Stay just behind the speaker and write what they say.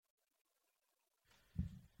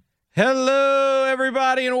Hello,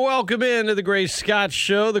 everybody, and welcome into the Great Scott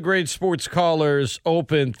Show, the Great Sports Callers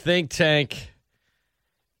Open Think Tank.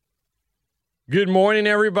 Good morning,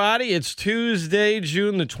 everybody. It's Tuesday,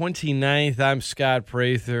 June the 29th. I'm Scott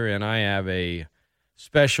Prather, and I have a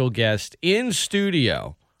special guest in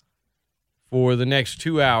studio for the next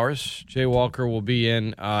 2 hours. Jay Walker will be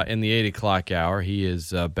in the 8 o'clock hour. He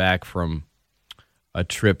is back from a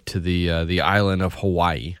trip to the island of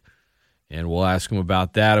Hawaii. And we'll ask him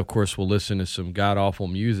about that. Of course, we'll listen to some god-awful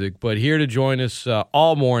music. But here to join us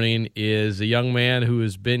all morning is a young man who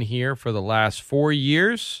has been here for the last 4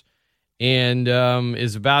 years and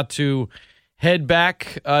is about to head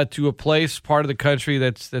back to a place, part of the country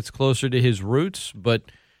that's closer to his roots. But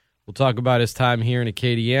we'll talk about his time here in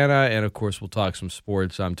Acadiana, and, of course, we'll talk some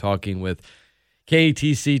sports. I'm talking with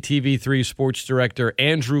KATC TV3 Sports Director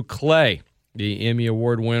Andrew Clay, the Emmy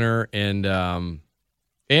Award winner. And,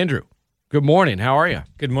 Andrew, good morning. How are you?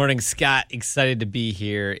 Good morning, Scott. Excited to be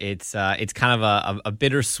here. It's kind of a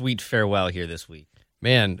bittersweet farewell here this week.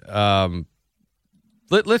 Man,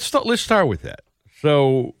 let's start with that.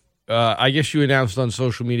 So I guess you announced on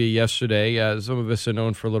social media yesterday. Some of us have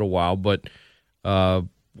known for a little while, but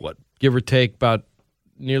give or take about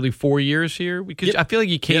nearly 4 years here? Because yep. I feel like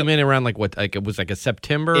you came in around it was like a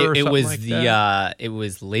September or something was like that? It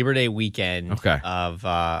was Labor Day weekend of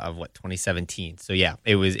 2017. So yeah,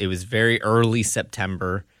 it was very early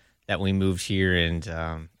September that we moved here,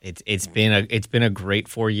 and it's been a great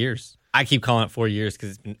 4 years. I keep calling it 4 years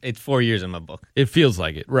because it's 4 years in my book. It feels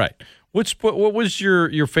like it, right? What was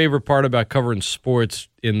your favorite part about covering sports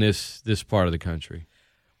in this part of the country?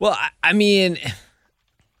 Well, I mean,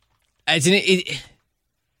 I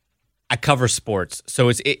cover sports, so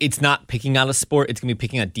it's not picking out a sport. It's going to be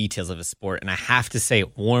picking out details of a sport. And I have to say,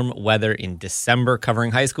 warm weather in December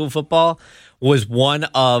covering high school football was one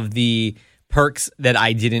of the perks that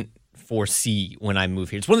I didn't foresee when I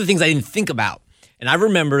moved here. It's one of the things I didn't think about. And I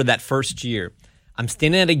remember that first year, I'm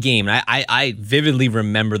standing at a game, and I vividly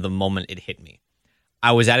remember the moment it hit me.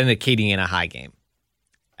 I was at an Acadiana High game.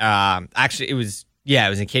 Actually, it was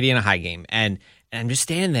an Acadiana High game. And I'm just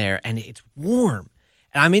standing there, and it's warm.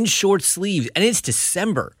 And I'm in short sleeves, and it's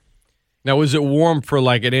December. Now, was it warm for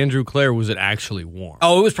at Andrew Clay, or was it actually warm?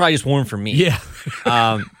 Oh, it was probably just warm for me. Yeah.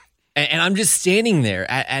 And I'm just standing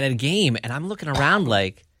there at a game, and I'm looking around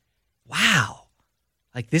wow,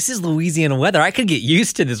 this is Louisiana weather. I could get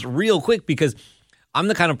used to this real quick because I'm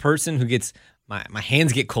the kind of person who gets my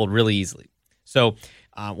hands get cold really easily. So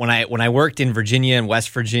when I worked in Virginia and West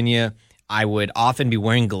Virginia, I would often be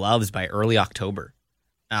wearing gloves by early October.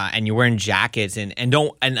 And you're wearing jackets and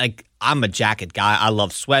I'm a jacket guy. I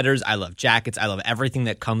love sweaters. I love jackets. I love everything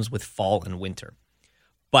that comes with fall and winter.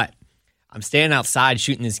 But I'm standing outside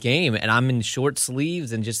shooting this game, and I'm in short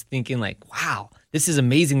sleeves and just thinking wow, this is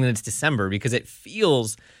amazing that it's December because it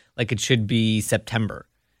feels like it should be September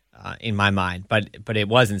in my mind, but it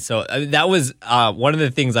wasn't. So that was one of the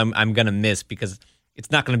things I'm gonna miss because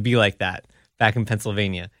it's not gonna be like that back in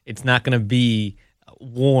Pennsylvania. It's not gonna be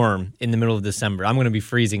warm in the middle of December. I'm going to be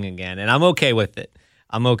freezing again, and I'm okay with it.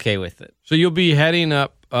 So you'll be heading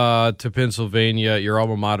up to Pennsylvania. Your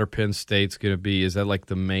alma mater, Penn State's going to be. Is that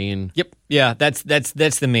the main? Yep. Yeah, that's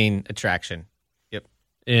the main attraction. Yep.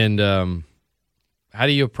 And how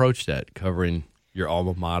do you approach that, covering your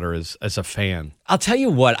alma mater as a fan? I'll tell you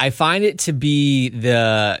what. I find it to be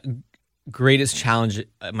the greatest challenge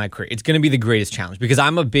of my career. It's going to be the greatest challenge because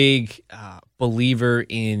I'm a big believer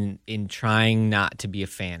in trying not to be a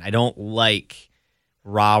fan. I don't like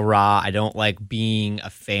rah-rah. I don't like being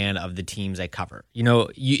a fan of the teams I cover.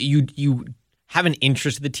 You have an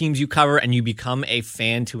interest in the teams you cover, and you become a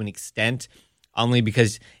fan to an extent only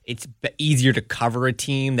because it's easier to cover a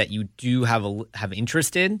team that you do have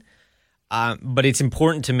interest in. But it's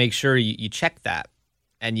important to make sure you check that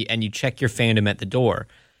and you check your fandom at the door.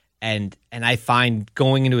 And I find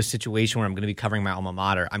going into a situation where I'm going to be covering my alma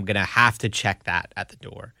mater, I'm going to have to check that at the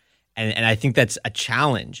door. And I think that's a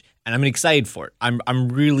challenge, and I'm excited for it. I'm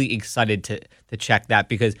really excited to check that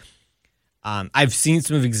because I've seen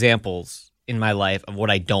some examples in my life of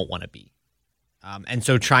what I don't want to be. And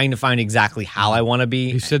so trying to find exactly how I want to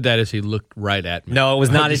be. He said that as he looked right at me. No, it was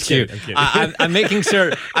not as cute. I'm making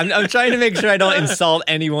sure. I'm trying to make sure I don't insult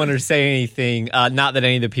anyone or say anything. Not that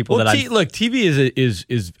any of the people look, TV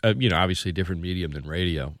is obviously a different medium than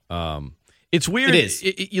radio. It's weird. It is.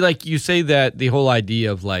 You say that the whole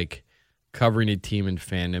idea of covering a team in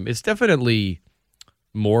fandom, it's definitely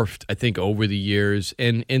morphed, I think, over the years,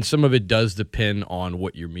 and some of it does depend on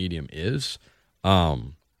what your medium is.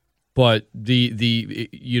 But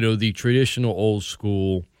the traditional old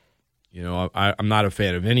school, I'm not a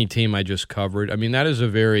fan of any team I just covered. I mean, that is a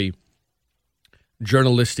very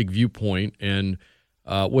journalistic viewpoint, and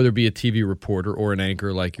whether it be a TV reporter or an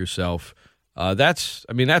anchor like yourself, that's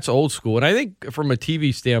old school. And I think from a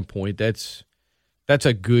TV standpoint, that's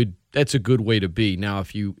a good way to be. Now,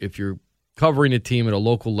 if you're covering a team at a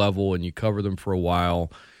local level and you cover them for a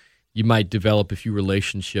while, you might develop a few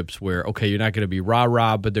relationships where, okay, you're not going to be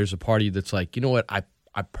rah-rah, but there's a party that's like, you know what, I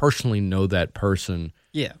personally know that person.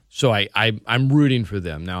 Yeah. So I'm rooting for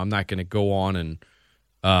them. Now, I'm not going to go on and,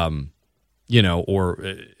 and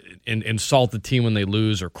insult the team when they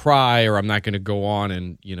lose or cry, or I'm not going to go on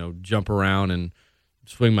and, jump around and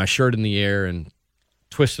swing my shirt in the air and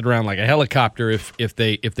twist it around like a helicopter if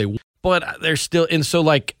they but they're still, and so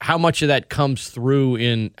like how much of that comes through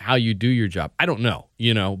in how you do your job, I don't know,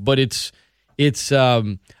 but it's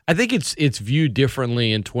I think it's viewed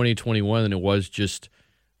differently in 2021 than it was just,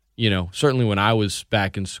 certainly when I was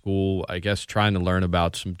back in school, I guess trying to learn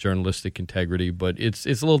about some journalistic integrity, but it's a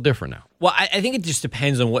little different now. Well, I think it just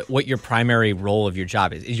depends on what your primary role of your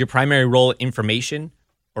job is. Is your primary role information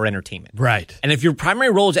or entertainment? Right. And if your primary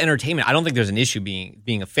role is entertainment, I don't think there's an issue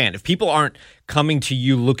being a fan. If people aren't coming to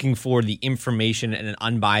you looking for the information and an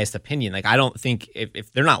unbiased opinion, like I don't think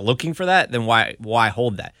if they're not looking for that, then why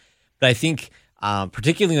hold that? But I think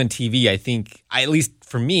particularly on TV, I think at least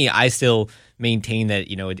for me, I still maintain that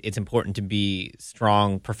it's important to be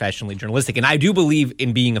strong, professionally journalistic, and I do believe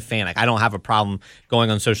in being a fan. Like I don't have a problem going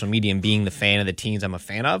on social media and being the fan of the teams I'm a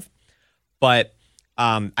fan of, but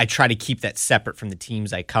I try to keep that separate from the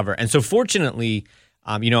teams I cover. And so fortunately,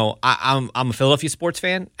 I'm a Philadelphia sports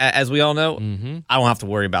fan, as we all know. Mm-hmm. I don't have to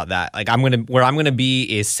worry about that. Like where I'm gonna be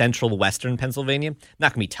is central western Pennsylvania. I'm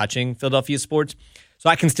not gonna be touching Philadelphia sports. So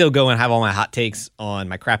I can still go and have all my hot takes on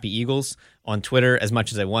my crappy Eagles on Twitter as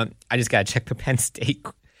much as I want. I just gotta check the Penn State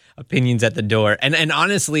opinions at the door. And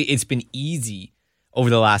honestly, it's been easy over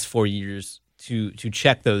the last 4 years to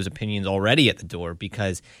check those opinions already at the door,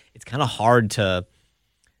 because it's kind of hard to.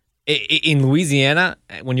 In Louisiana,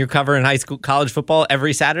 when you're covering college football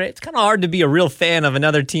every Saturday, it's kind of hard to be a real fan of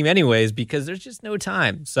another team anyways, because there's just no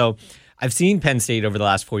time. So I've seen Penn State over the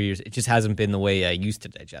last 4 years. It just hasn't been the way I used to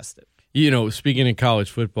digest it. Speaking of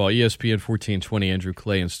college football, ESPN 1420, Andrew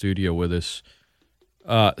Clay in studio with us.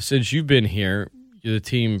 Since you've been here, you're the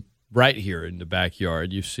team right here in the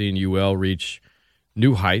backyard. You've seen UL reach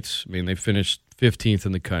new heights. I mean, they finished 15th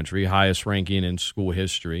in the country, highest ranking in school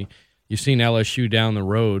history. You've seen LSU down the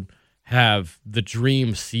road have the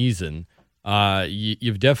dream season.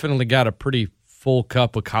 You've definitely got a pretty full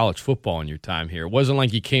cup of college football in your time here. It wasn't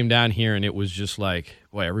like you came down here and it was just like,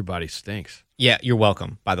 boy, everybody stinks. Yeah, you're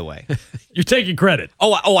welcome, by the way. You're taking credit.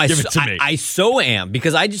 Give it to me. I so am,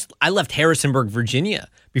 because I left Harrisonburg, Virginia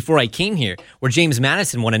before I came here, where James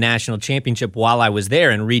Madison won a national championship while I was there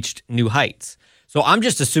and reached new heights. So I'm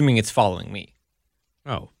just assuming it's following me.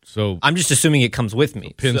 Oh, so I'm just assuming it comes with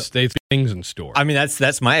me. Penn State's things in store. I mean,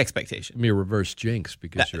 that's my expectation. Give me a reverse jinx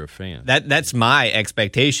because you're a fan. That's my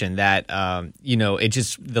expectation. That it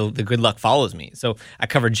just the good luck follows me. So I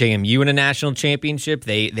covered JMU in a national championship.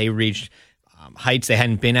 They reached heights they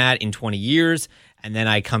hadn't been at in 20 years, and then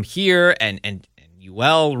I come here and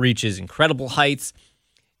UL reaches incredible heights,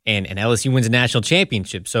 and LSU wins a national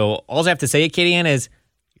championship. So all I have to say, Acadiana, is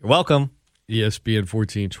you're welcome. ESPN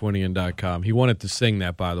 1420 and .com. He wanted to sing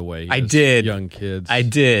that, by the way. I did. Young kids. I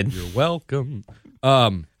did. You're welcome.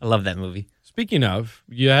 I love that movie. Speaking of,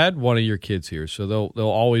 you had one of your kids here, so they'll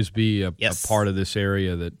always be a part of this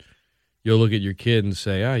area that you'll look at your kid and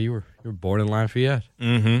say, you were born in Lafayette.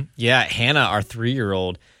 Mm-hmm. Yeah, Hannah, our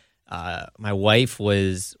 3-year-old, my wife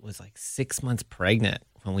was like 6 months pregnant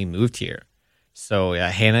when we moved here. So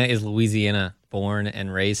Hannah is Louisiana born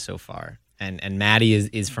and raised so far. And Maddie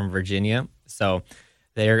is from Virginia, so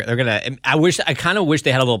they're gonna. I kind of wish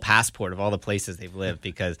they had a little passport of all the places they've lived,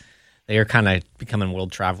 because they are kind of becoming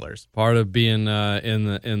world travelers. Part of being in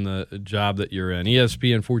the job that you're in.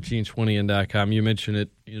 ESPN 1420 and .com. You mentioned it.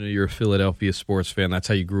 You're a Philadelphia sports fan. That's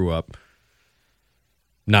how you grew up.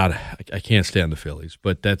 I can't stand the Phillies,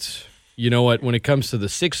 but that's what. When it comes to the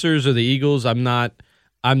Sixers or the Eagles, I'm not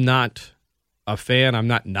a fan. I'm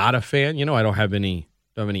not a fan. I don't have any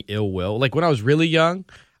ill will. Like when I was really young,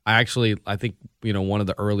 I think one of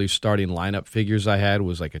the early starting lineup figures I had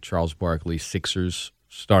was like a Charles Barkley Sixers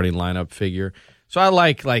starting lineup figure. So I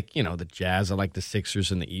like the Jazz. I like the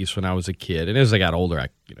Sixers in the East when I was a kid, and as I got older,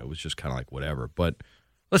 it was just kind of like whatever. But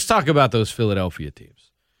let's talk about those Philadelphia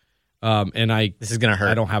teams. This is gonna hurt.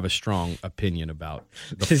 I don't have a strong opinion about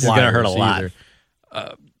the this is gonna hurt a lot.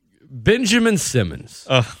 Benjamin Simmons.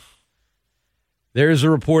 There's a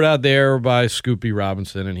report out there by Scoopy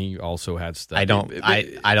Robinson, and he also had stuff. I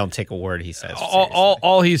don't take a word he says.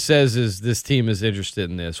 All he says is this team is interested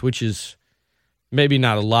in this, which is Maybe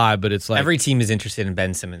not a lot, but it's like Every team is interested in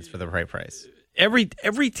Ben Simmons for the right price.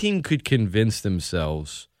 every team could convince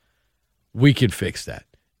themselves we could fix that.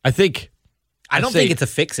 I think. I don't think it's a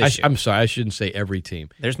fix issue. I'm sorry, I shouldn't say every team.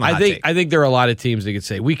 There's my hot take. I think there are a lot of teams that could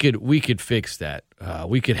say we could fix that.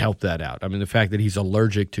 We could help that out. I mean, the fact that he's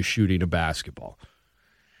allergic to shooting a basketball.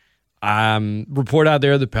 Report out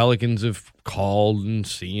there the Pelicans have called and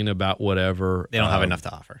seen about whatever. They don't have enough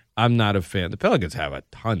to offer. I'm not a fan. The Pelicans have a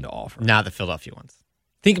ton to offer. Not the Philadelphia ones.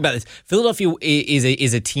 Think about this. Philadelphia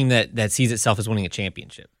is a team that sees itself as winning a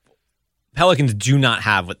championship. Pelicans do not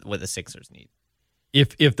have what the Sixers need.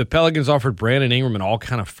 If the Pelicans offered Brandon Ingram an all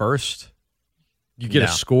kind of first, you get a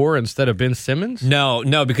score instead of Ben Simmons?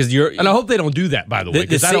 No, because you're. And I hope they don't do that, by the way,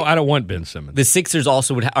 because I don't want Ben Simmons. The Sixers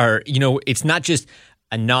also it's not just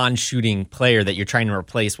a non-shooting player that you're trying to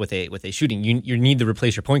replace with a shooting. You need to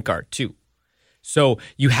replace your point guard too. So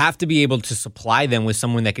you have to be able to supply them with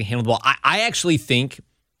someone that can handle the ball. I actually think,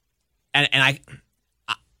 and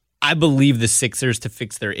I believe the Sixers, to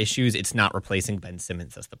fix their issues, it's not replacing Ben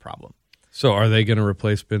Simmons. That's the problem. So are they going to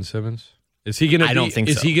replace Ben Simmons? Is he going to? I don't think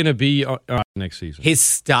so. Is he going to be next season? His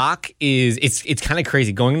stock is it's kind of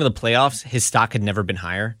crazy. Going into the playoffs, his stock had never been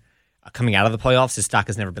higher. Coming out of the playoffs, his stock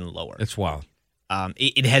has never been lower. It's wild.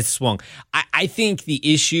 It has swung. I think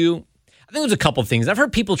the issue. I think there's a couple of things. I've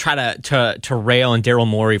heard people try to rail on Daryl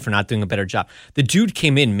Morey for not doing a better job. The dude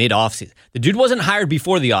came in mid-offseason. The dude wasn't hired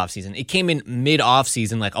before the offseason. It came in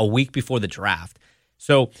mid-offseason, like a week before the draft.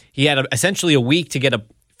 So he had essentially a week to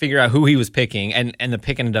figure out who he was picking, and the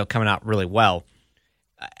pick ended up coming out really well.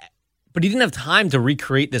 But he didn't have time to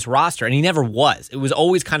recreate this roster, and he never was. It was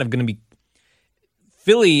always kind of going to be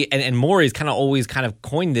Philly, and Morey's kind of always kind of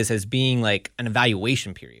coined this as being like an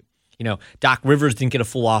evaluation period. Doc Rivers didn't get a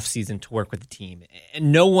full offseason to work with the team,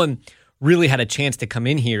 and no one really had a chance to come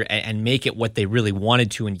in here and make it what they really wanted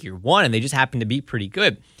to in year one, and they just happened to be pretty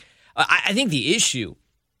good. I think the issue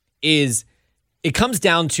is it comes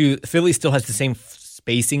down to Philly still has the same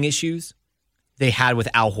spacing issues they had with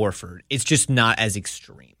Al Horford. It's just not as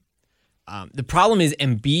extreme. The problem is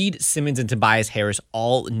Embiid, Simmons, and Tobias Harris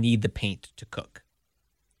all need the paint to cook.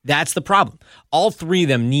 That's the problem. All three of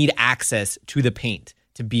them need access to the paint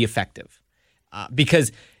to be effective,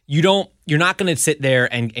 because you're not going to sit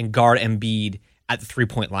there and guard Embiid at the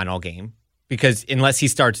 3-point line all game, because unless he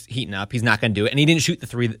starts heating up, he's not going to do it. And he didn't shoot the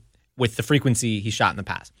three with the frequency he shot in the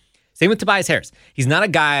past. Same with Tobias Harris. He's not a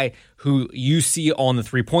guy who you see on the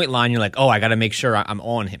 3-point line. You're like, oh, I got to make sure I'm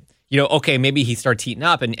on him. Okay, maybe he starts heating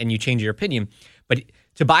up and you change your opinion, but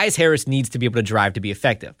Tobias Harris needs to be able to drive to be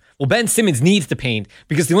effective. Well, Ben Simmons needs to paint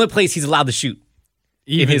because the only place he's allowed to shoot.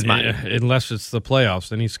 In his mind. Unless it's the playoffs,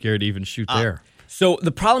 then he's scared to even shoot there. So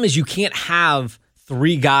the problem is you can't have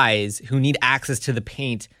three guys who need access to the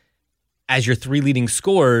paint as your three leading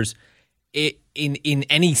scorers in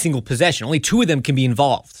any single possession. Only two of them can be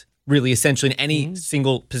involved, really, essentially, in any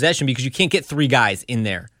single possession, because you can't get three guys in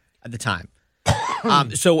there at the time.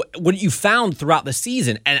 So what you found throughout the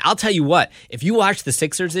season, and I'll tell you what, if you watch the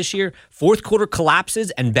Sixers this year, fourth quarter collapses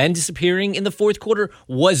and Ben disappearing in the fourth quarter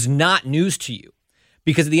was not news to you.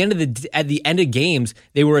 Because at the end of games,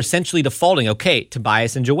 they were essentially defaulting. Okay,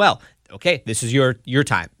 Tobias and Joel. Okay, this is your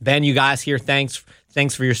time. Ben, you guys here, thanks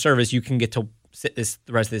for your service. You can get to sit the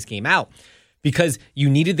rest of this game out, because you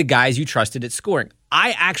needed the guys you trusted at scoring.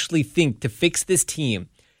 I actually think to fix this team,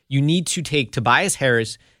 you need to take Tobias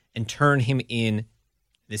Harris and turn him in.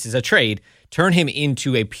 This is a trade. Turn him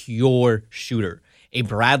into a pure shooter, a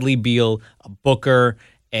Bradley Beal, a Booker,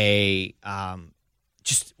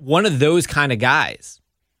 just one of those kind of guys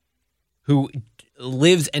who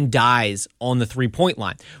lives and dies on the 3-point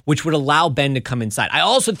line, which would allow Ben to come inside. I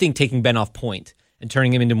also think taking Ben off point and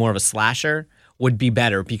turning him into more of a slasher would be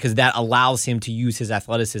better, because that allows him to use his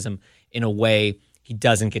athleticism in a way he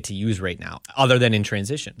doesn't get to use right now, other than in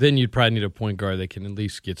transition. Then you'd probably need a point guard that can at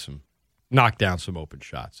least knock down some open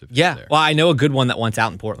shots. Well, I know a good one that wants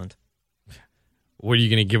out in Portland. What are you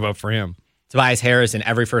going to give up for him? Tobias Harris and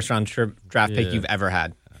every first-round draft pick you've ever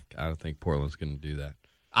had. I don't think Portland's going to do that.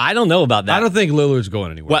 I don't know about that. I don't think Lillard's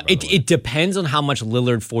going anywhere. Well, it depends on how much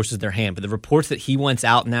Lillard forces their hand. But the reports that he wants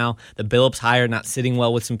out now, the Billups hire not sitting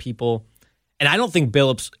well with some people, and I don't think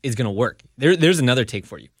Billups is going to work. There's another take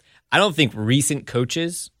for you. I don't think recent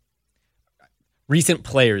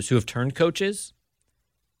players who have turned coaches,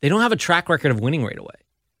 they don't have a track record of winning right away.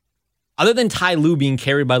 Other than Ty Lue being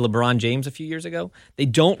carried by LeBron James a few years ago, they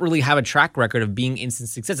don't really have a track record of being instant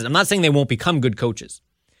successes. I'm not saying they won't become good coaches,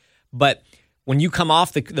 but when you come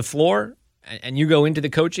off the floor and you go into the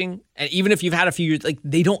coaching, and even if you've had a few years, like,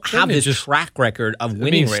 they don't have this track record of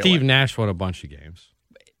winning right Steve away. Nash won a bunch of games.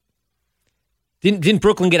 Didn't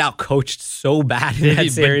Brooklyn get out-coached so bad in that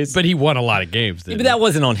series? But he won a lot of games. But that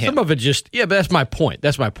wasn't on him. Some of it but that's my point.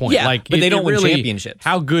 That's my point. Yeah, like, but they don't win championships.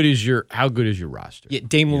 How good is your roster? Yeah,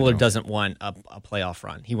 Dame Lillard doesn't want a playoff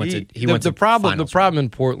run. He wants the problem in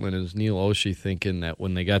Portland is Neil Oshie thinking that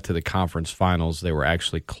when they got to the conference finals, they were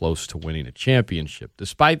actually close to winning a championship,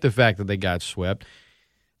 despite the fact that they got swept.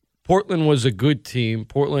 Portland was a good team.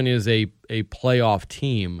 Portland is a playoff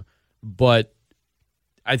team, but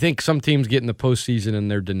I think some teams get in the postseason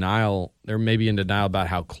and they're maybe in denial about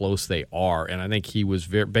how close they are. And I think he was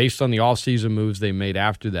based on the offseason moves they made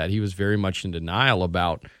after that, he was very much in denial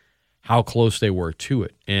about how close they were to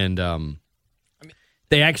it. And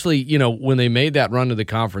they actually, when they made that run to the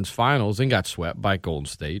conference finals and got swept by Golden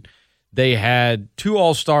State, they had 2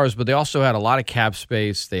 All-Stars, but they also had a lot of cap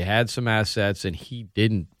space. They had some assets, and he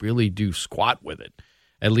didn't really do squat with it,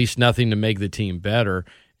 at least nothing to make the team better.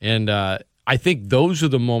 And I think those are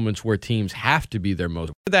the moments where teams have to be their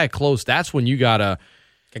most that close. That's when you gotta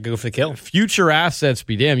go for the kill. Future assets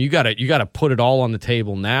be damned. You gotta put it all on the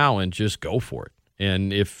table now and just go for it.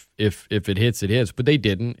 And if it hits, it hits. But they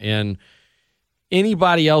didn't. And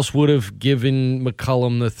anybody else would have given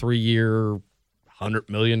McCollum the 3-year, $100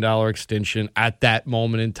 million extension at that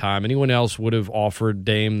moment in time. Anyone else would have offered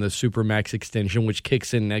Dame the Supermax extension, which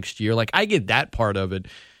kicks in next year. Like, I get that part of it.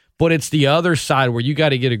 But it's the other side where you got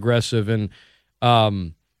to get aggressive. And,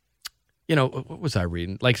 what was I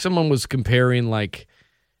reading? Like, someone was comparing, Lillard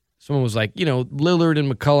and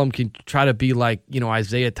McCollum can try to be like,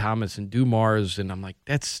 Isaiah Thomas and Dumars. And I'm like,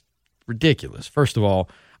 that's ridiculous. First of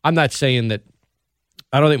all, I'm not saying that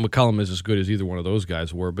I don't think McCollum is as good as either one of those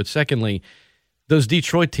guys were. But secondly, those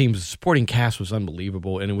Detroit teams, the supporting cast was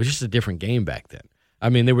unbelievable. And it was just a different game back then. I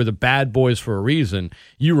mean, they were the bad boys for a reason.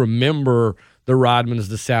 You remember the Rodmans,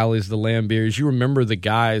 the Sallys, the Lambeers. You remember the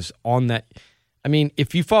guys on that. I mean,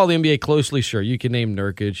 if you follow the NBA closely, sure, you can name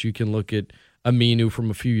Nurkic. You can look at Aminu from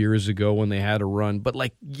a few years ago when they had a run. But,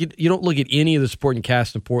 you don't look at any of the supporting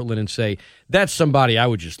cast in Portland and say, that's somebody I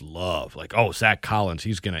would just love. Like, oh, Zach Collins,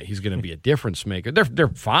 he's gonna be a difference maker. They're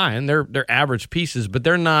fine. They're average pieces, but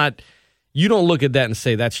they're not. You don't look at that and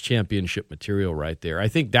say that's championship material right there. I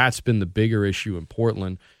think that's been the bigger issue in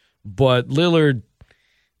Portland. But Lillard,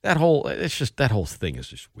 that whole thing is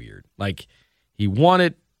just weird. Like, he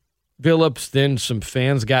wanted Billups, then some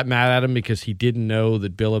fans got mad at him because he didn't know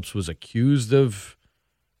that Billups was accused of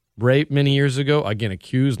rape many years ago. Again,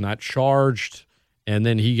 accused, not charged. And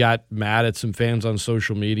then he got mad at some fans on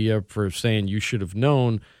social media for saying you should have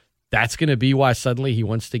known. That's going to be why suddenly he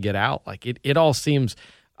wants to get out. Like, it all seems.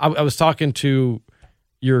 I was talking to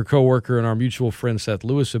your coworker and our mutual friend Seth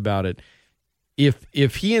Lewis about it.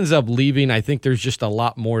 If he ends up leaving, I think there's just a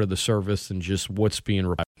lot more to the service than just what's being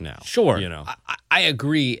right now. Sure, I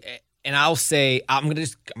agree, and I'll say I'm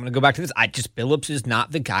gonna go back to this. Billups is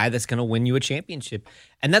not the guy that's gonna win you a championship,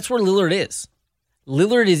 and that's where Lillard is.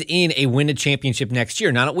 Lillard is in a win a championship next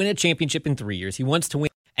year, not a win a championship in 3 years. He wants to win,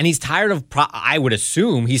 and he's tired of. I would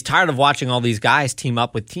assume he's tired of watching all these guys team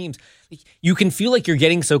up with teams. You can feel like you're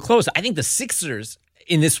getting so close. I think the Sixers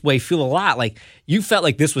in this way feel a lot like you felt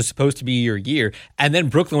like this was supposed to be your year. And then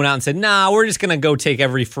Brooklyn went out and said, nah, we're just going to go take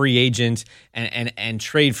every free agent and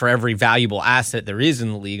trade for every valuable asset there is in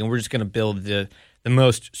the league. And we're just going to build the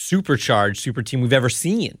most supercharged super team we've ever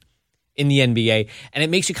seen in the NBA. And it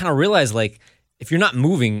makes you kind of realize, like, if you're not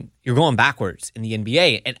moving, you're going backwards in the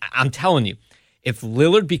NBA. And I'm telling you, if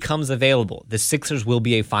Lillard becomes available, the Sixers will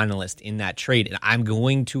be a finalist in that trade. And I'm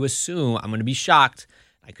going to assume, I'm going to be shocked,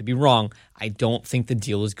 I could be wrong, I don't think the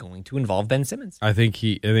deal is going to involve Ben Simmons. I think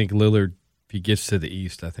Lillard, if he gets to the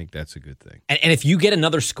East, I think that's a good thing. And if you get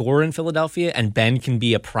another scorer in Philadelphia and Ben can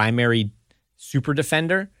be a primary super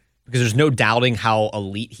defender, because there's no doubting how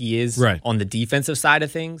elite he is on the defensive side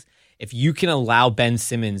of things, if you can allow Ben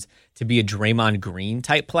Simmons to be a Draymond Green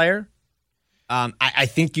type player, I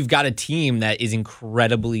think you've got a team that is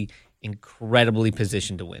incredibly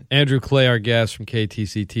positioned to win. Andrew Clay, our guest from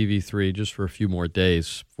KTC TV3, just for a few more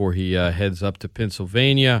days before he heads up to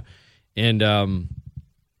Pennsylvania. And you're going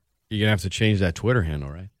to have to change that Twitter handle,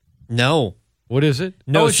 right? No. What is it?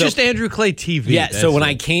 No, it's just Andrew Clay TV. Yeah, so when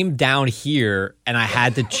I came down here and I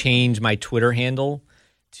had to change my Twitter handle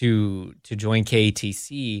to join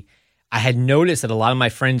KTC, I had noticed that a lot of my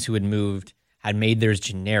friends who had moved had made theirs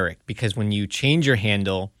generic because when you change your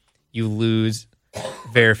handle, you lose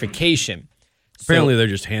verification. Apparently, they're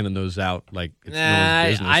just handing those out like it's no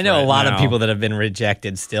one's business. I know a lot of people that have been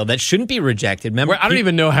rejected still that shouldn't be rejected. Remember, I don't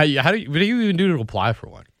even know what do you even do to apply for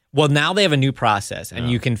one? Well, now they have a new process,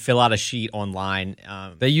 and you can fill out a sheet online.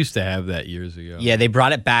 They used to have that years ago. Yeah, they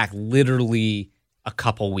brought it back literally a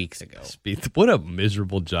couple weeks ago. What a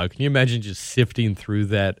miserable job. Can you imagine just sifting through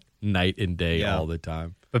that night and day all the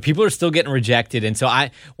time? But people are still getting rejected. And so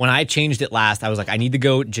when I changed it last, I was like, I need to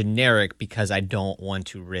go generic because I don't want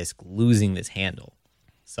to risk losing this handle.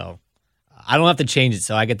 So I don't have to change it,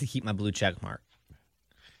 so I get to keep my blue check mark.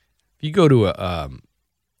 If you go to I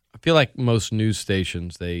feel like most news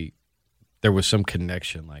stations, there was some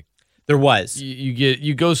connection. Like there was.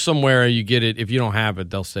 You go somewhere, you get it. If you don't have it,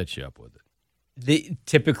 they'll set you up with it.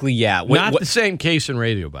 Typically, yeah. Not the same case in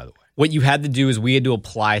radio, by the way. What you had to do is we had to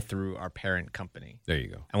apply through our parent company. There you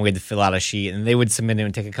go. And we had to fill out a sheet, and they would submit it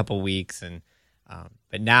and take a couple of weeks. And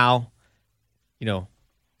but now,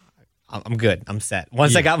 I'm good. I'm set.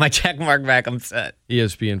 Once I got my check mark back, I'm set.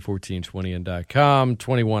 ESPN 1420 and .com,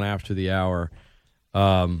 21 after the hour.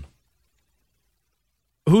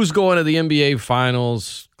 Who's going to the NBA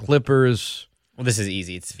Finals? Clippers. Well, this is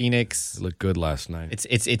easy. It's Phoenix. It looked good last night.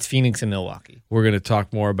 It's Phoenix and Milwaukee. We're going to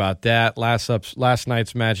talk more about that. Last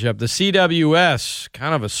night's matchup. The CWS,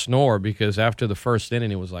 kind of a snore because after the first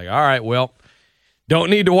inning, it was like, all right, well, don't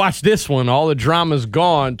need to watch this one. All the drama's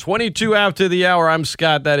gone. 22 after the hour. I'm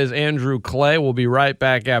Scott. That is Andrew Clay. We'll be right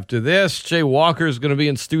back after this. Jay Walker is going to be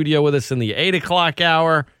in studio with us in the 8 o'clock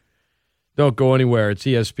hour. Don't go anywhere. It's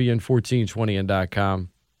ESPN 1420 and .com.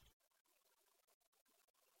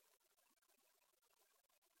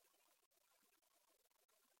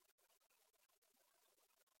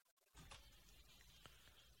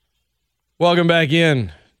 Welcome back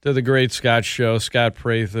in to the Great Scott Show. Scott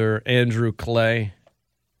Prather, Andrew Clay.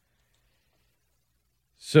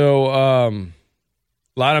 So, a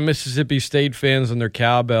lot of Mississippi State fans and their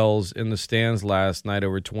cowbells in the stands last night.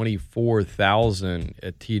 Over 24,000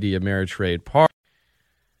 at TD Ameritrade Park.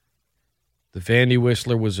 The Vandy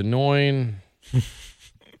Whistler was annoying.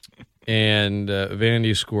 And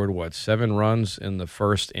Vandy scored, 7 runs in the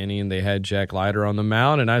first inning. They had Jack Leiter on the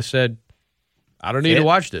mound, and I said, I don't need to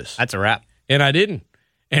watch this. That's a wrap. And I didn't.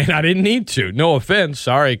 And I didn't need to. No offense.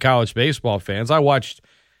 Sorry, college baseball fans. I watched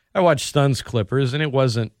Suns Clippers, and it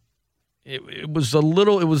was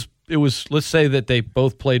let's say that they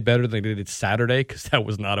both played better than they did Saturday, because that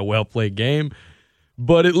was not a well-played game.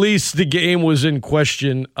 But at least the game was in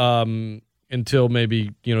question until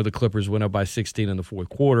maybe, the Clippers went up by 16 in the fourth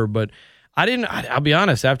quarter. But I'll be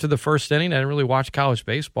honest, after the first inning, I didn't really watch college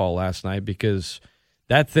baseball last night because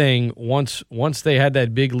that thing, once they had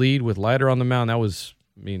that big lead with Leiter on the mound,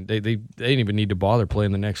 they didn't even need to bother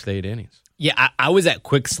playing the next 8 innings. Yeah, I was at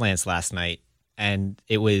Quick Slants last night, and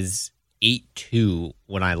it was 8-2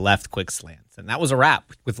 when I left Quick Slants, and that was a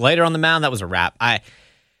wrap. With Leiter on the mound, that was a wrap. I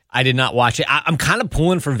did not watch it. I'm kind of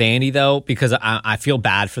pulling for Vandy, though, because I feel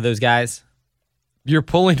bad for those guys. You're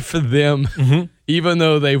pulling for them, even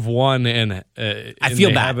though they've won, and I feel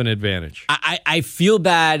they bad. have an advantage. I feel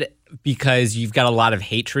bad because you've got a lot of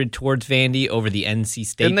hatred towards Vandy over the NC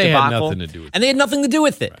State and they debacle. had nothing to do with it. And they had nothing to do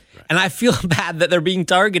with it. Right. And I feel bad that they're being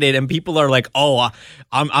targeted, and people are like, "Oh,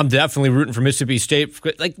 I'm definitely rooting for Mississippi State."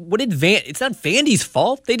 Like, it's not Vandy's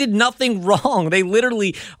fault. They did nothing wrong. They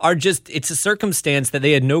literally are it's a circumstance that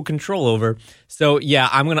they had no control over. So yeah,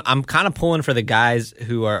 I'm kind of pulling for the guys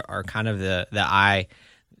who are kind of the eye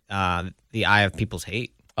of people's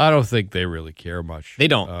hate. I don't think they really care much. They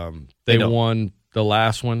don't. They won the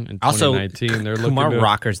last one in 2019. Also, they're Kumar looking to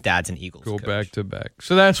Rocker's dad's an Eagles go coach. back to back.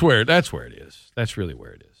 So that's where it is. That's really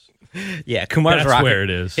where it is. Yeah, Kumar's That's where it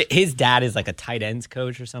is. His dad is like a tight ends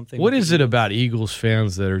coach or something. What is it about Eagles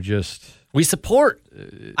fans that are just... We support.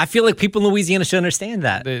 I feel like people in Louisiana should understand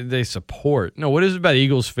that. They support. No, what is it about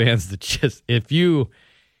Eagles fans that just... If you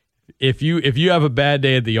have a bad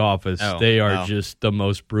day at the office, they are just the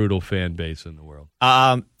most brutal fan base in the world.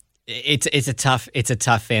 It's a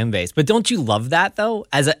tough fan base. But don't you love that though?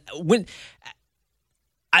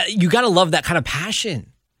 You got to love that kind of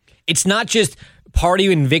passion. It's not just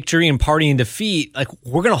party in victory and party in defeat. Like,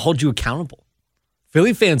 we're going to hold you accountable.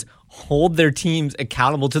 Philly fans hold their teams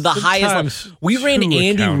accountable to the highest level. We ran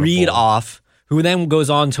Andy Reid off, who then goes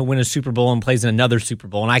on to win a Super Bowl and plays in another Super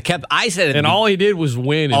Bowl. And I said, and all he did was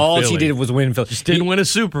win. All he did was win in Philly. Just didn't win a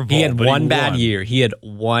Super Bowl. He had one bad year. He had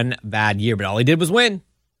one bad year, but all he did was win.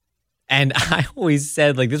 And I always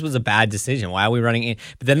said, like, this was a bad decision. Why are we running in?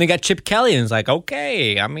 But then they got Chip Kelly, and it's like,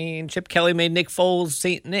 okay. I mean, Chip Kelly made Nick Foles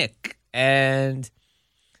Saint Nick. And,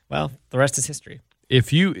 well, the rest is history.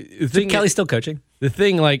 Chip Kelly's still coaching. The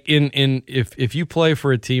thing, like, if you play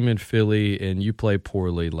for a team in Philly and you play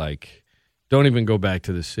poorly, like, don't even go back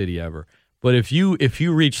to the city ever. But if you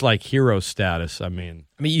reach, like, hero status, I mean,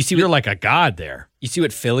 you're like a god there. You see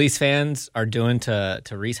what Phillies fans are doing to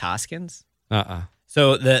Reese Hoskins? Uh-uh.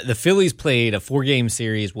 So the Phillies played a 4-game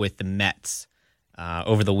series with the Mets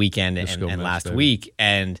over the weekend and last baby. week,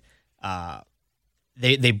 and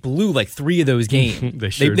they blew like 3 of those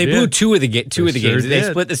games. They blew 2 of the games. Did. They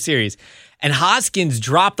split the series, and Hoskins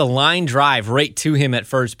dropped a line drive right to him at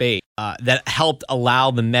first base that helped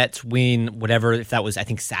allow the Mets win whatever, if that was, I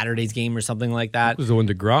think, Saturday's game or something like that. It was the one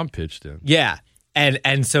DeGrom pitched in. Yeah,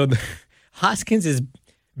 and so Hoskins has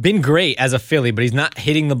been great as a Philly, but he's not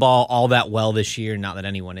hitting the ball all that well this year. Not that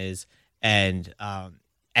anyone is, and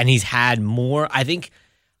he's had more. I think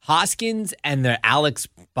Hoskins and the Alex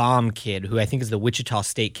Baum kid, who I think is the Wichita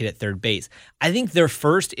State kid at third base, I think they're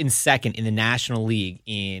first and second in the National League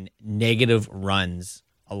in negative runs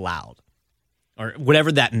allowed, or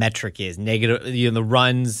whatever that metric is. Negative, the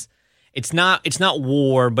runs. It's not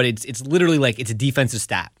WAR, but it's literally like it's a defensive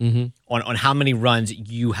stat on how many runs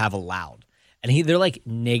you have allowed, and they're like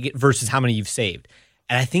negative versus how many you've saved,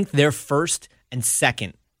 and I think they're first and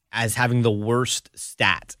second as having the worst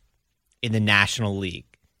stat in the National League.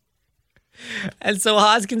 And so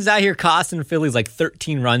Hoskins out here costing Phillies like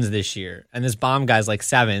 13 runs this year, and this Bomb guy's like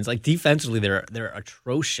 7. It's like defensively they're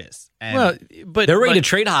atrocious. And but they're ready to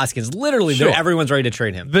trade Hoskins. Literally, everyone's ready to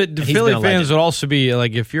trade him. But the Philly fans would also be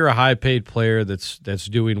like, if you're a high-paid player that's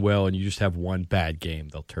doing well and you just have one bad game,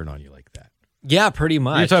 they'll turn on you like that. Yeah, pretty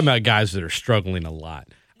much. You're talking about guys that are struggling a lot.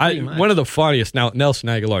 One of the funniest, now Nelson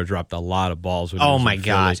Aguilar dropped a lot of balls. When he was in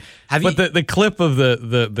gosh! The clip of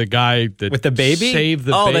the guy that with the baby saved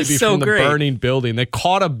the baby from the burning building, they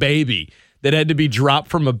caught a baby that had to be dropped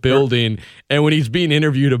from a building, and when he's being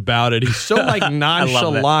interviewed about it, he's so like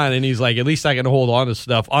nonchalant, and he's like, "At least I can hold on to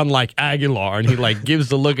stuff." Unlike Aguilar, and he like gives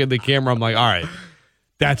the look at the camera. I'm like, "All right,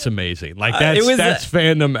 that's amazing. Like that's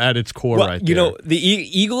fandom at its core, right there." You know, the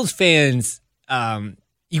Eagles fans,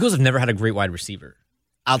 Eagles have never had a great wide receiver.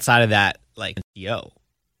 Outside of that, like T.O.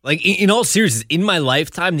 Like in all seriousness, in my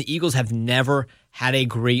lifetime, the Eagles have never had a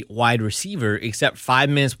great wide receiver except 5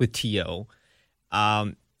 minutes with T.O.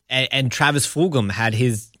 And Travis Fulgham had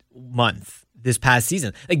his month this past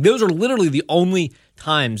season. Like those are literally the only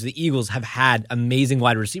times the Eagles have had amazing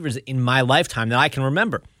wide receivers in my lifetime that I can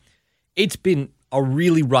remember. It's been a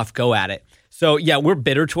really rough go at it. So yeah, we're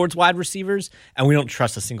bitter towards wide receivers, and we don't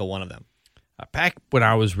trust a single one of them. Back when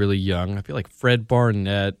I was really young, I feel like Fred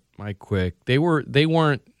Barnett, Mike Quick, they weren't.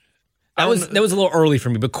 That was a little early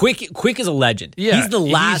for me, but Quick is a legend. Yeah, he's the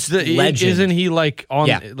last legend. Isn't he like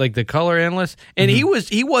on like the color analyst? And he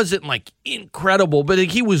wasn't like incredible, but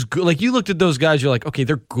he was good. Like you looked at those guys, you're like, okay,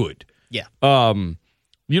 they're good. Yeah.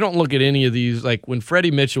 You don't look at any of these like when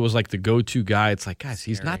Freddie Mitchell was like the go-to guy. It's like, guys,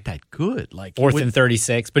 he's not that good. Like 4th and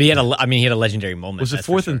 36, but he had a legendary moment. Was it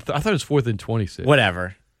 4th and? I thought it was 4th and 26.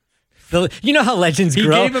 Whatever. You know how legends grow?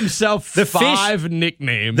 He gave himself 5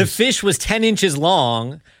 nicknames. The fish was 10 inches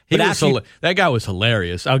long. That guy was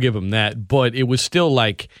hilarious. I'll give him that. But it was still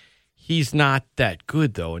like, he's not that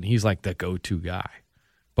good, though, and he's like the go-to guy.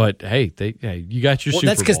 But, hey, you got your Super Bowl.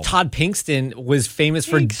 That's because Todd Pinkston was famous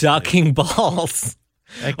for ducking balls.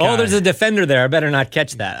 There's a defender there. I better not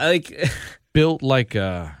catch that. Built like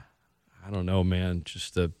I don't know, man,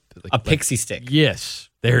 just a pixie stick. Yes.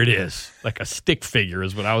 There it is. Like a stick figure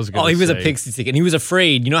is what I was going to say. He was a pixie stick, and he was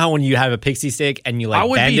afraid. You know how when you have a pixie stick and you like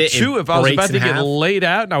bend it, I would be too if I was about to get laid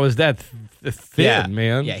out and I was that thin,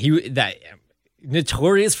 man. Yeah, he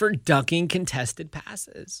notorious for ducking contested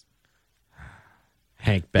passes.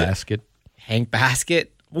 Hank Basket.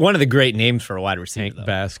 One of the great names for a wide receiver. Hank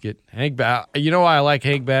Basket. You know why I like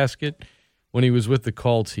Hank Basket? When he was with the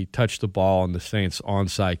Colts, he touched the ball on the Saints'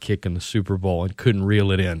 onside kick in the Super Bowl and couldn't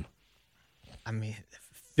reel it in. I mean,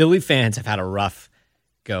 Philly fans have had a rough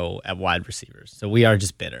go at wide receivers, so we are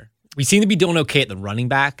just bitter. We seem to be doing okay at the running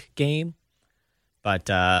back game, but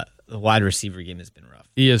the wide receiver game has been rough.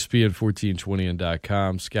 ESPN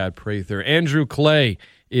 1420.com. Scott Prather. Andrew Clay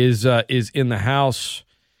is in the house.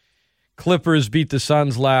 Clippers beat the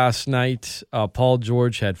Suns last night. Paul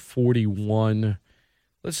George had 41.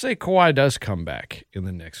 Let's say Kawhi does come back in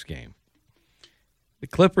the next game. The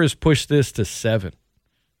Clippers push this to 7.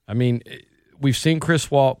 I mean, we've seen Chris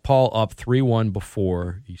Paul up 3-1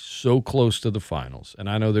 before. He's so close to the finals. And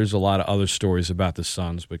I know there's a lot of other stories about the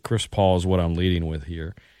Suns, but Chris Paul is what I'm leading with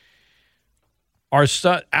here.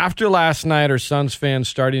 After last night, are Suns fans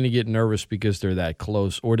starting to get nervous because they're that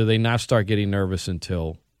close, or do they not start getting nervous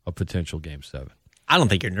until a potential Game 7? I don't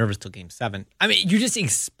think you're nervous till Game 7. I mean, you just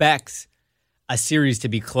expect a series to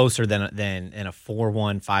be closer than in a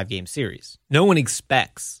 4-1 5-game series. No one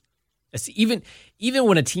expects. Even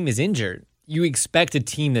when a team is injured, you expect a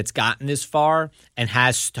team that's gotten this far and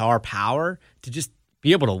has star power to just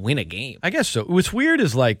be able to win a game. I guess so. What's weird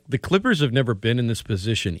is like the Clippers have never been in this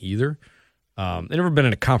position either. They've never been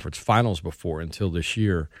in a conference finals before until this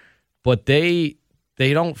year, but they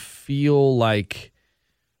they don't feel like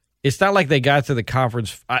it's not like they got to the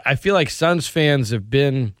conference. I feel like Suns fans they've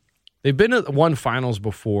been at one finals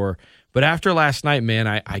before, but after last night, man,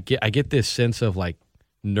 I get this sense of like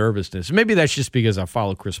nervousness. Maybe that's just because I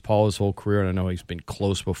follow Chris Paul his whole career, and I know he's been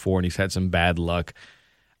close before and he's had some bad luck.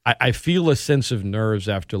 I feel a sense of nerves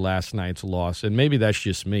after last night's loss, and maybe that's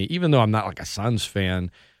just me, even though I'm not like a Suns fan.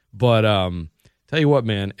 But tell you what,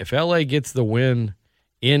 man, if LA gets the win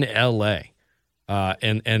in LA,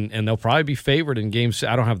 and they'll probably be favored in Game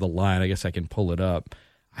 6. I don't have the line. I guess I can pull it up.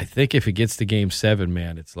 I think if it gets to Game 7,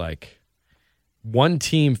 man, it's like one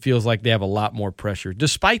team feels like they have a lot more pressure,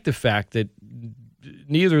 despite the fact that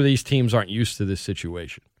neither of these teams aren't used to this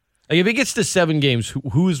situation. Like if it gets to 7 games,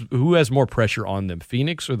 who has more pressure on them,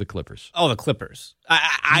 Phoenix or the Clippers? Oh, the Clippers.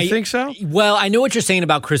 You think so? Well, I know what you're saying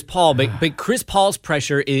about Chris Paul, but Chris Paul's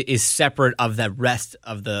pressure is separate of the rest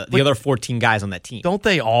of the other 14 guys on that team. Don't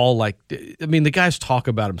they all the guys talk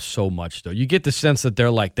about him so much, though. You get the sense that they're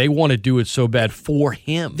like, they want to do it so bad for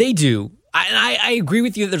him. They do. I agree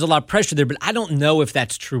with you that there's a lot of pressure there, but I don't know if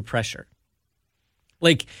that's true pressure.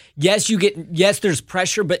 Like, yes, there's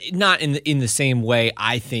pressure, but not in the same way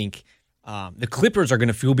I think the Clippers are going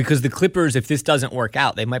to feel, because the Clippers, if this doesn't work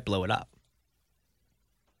out, they might blow it up.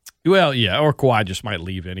 Well, yeah, or Kawhi just might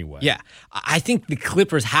leave anyway. Yeah, I think the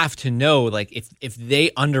Clippers have to know, like, if they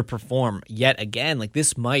underperform yet again, like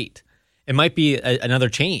it might be another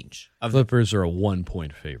change. Clippers are a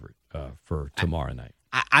 1-point favorite for tomorrow night.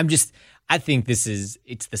 I think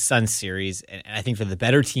it's the Suns series, and I think they're the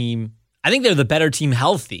better team. I think they're the better team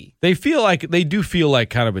healthy. They do feel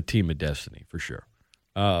like kind of a team of destiny, for sure.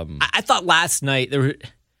 I thought last night, I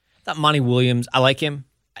thought Monty Williams, I like him,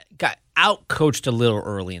 got out-coached a little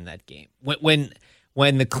early in that game. When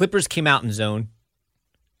the Clippers came out in zone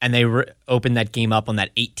and they opened that game up on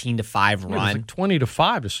that 18-5 run. It was like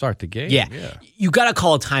 20-5 to start the game. Yeah. You got to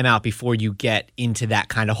call a timeout before you get into that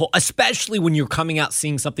kind of hole, especially when you're coming out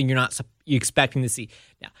seeing something you're not expecting to see.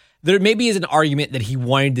 Now, there maybe is an argument that he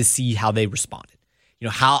wanted to see how they responded. You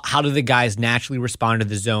know, how do the guys naturally respond to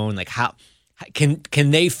the zone? Like, how can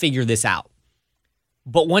they figure this out?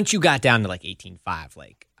 But once you got down to like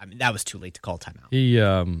 18-5, that was too late to call timeout.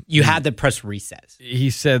 You had to press reset.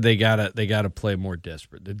 He said they gotta play more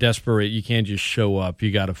desperate. The desperate, you can't just show up.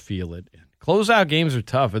 You got to feel it. Closeout games are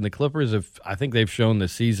tough, and the Clippers I think they've shown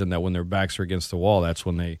this season that when their backs are against the wall, that's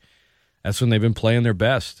when they've been playing their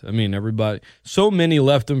best. I mean, so many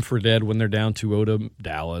left them for dead when they're down 2-0 to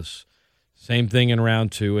Dallas. Same thing in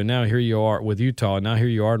round 2, and now here you are with Utah, and now here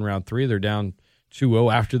you are in round 3. They're down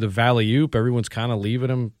 2-0 after the Valley-oop. Everyone's kind of leaving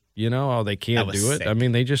them, they can't do it. Sick. I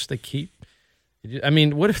mean, they keep. I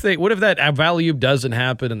mean, what if that Valley-oop doesn't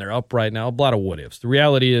happen and they're up right now? A lot of what-ifs. The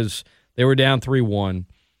reality is they were down 3-1.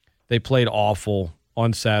 They played awful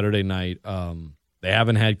on Saturday night. They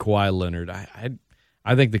haven't had Kawhi Leonard.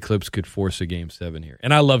 I think the Clips could force a Game 7 here.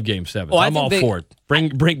 And I love Game 7. I'm all for it.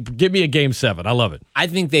 Give me a Game 7. I love it. I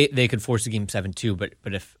think they could force a Game 7 too, but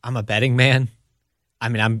if I'm a betting man, I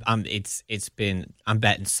mean, I'm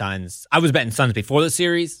betting Suns. I was betting Suns before the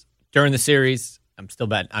series, during the series. I'm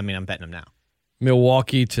betting them now.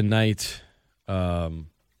 Milwaukee tonight.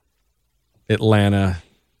 Atlanta.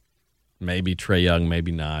 Maybe Trae Young,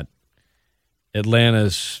 maybe not.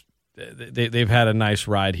 Atlanta's they've had a nice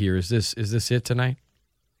ride here. Is this it tonight?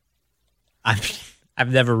 I've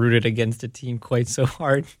never rooted against a team quite so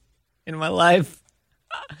hard in my life.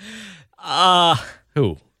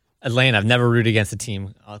 Who? Atlanta. I've never rooted against a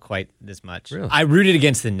team quite this much. Really? I rooted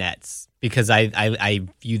against the Nets because I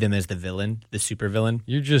view them as the villain, the super villain.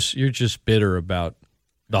 You're just bitter about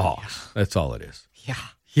the Hawks. That's all it is. Yeah.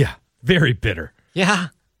 Yeah. Very bitter. Yeah.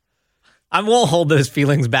 I won't hold those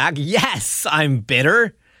feelings back. Yes, I'm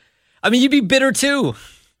bitter. I mean, you'd be bitter too.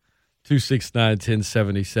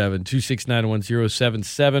 269-1077,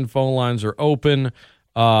 269-1077. Phone lines are open.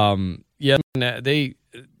 I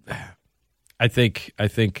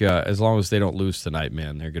think as long as they don't lose tonight,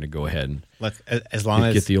 man, they're going to go ahead and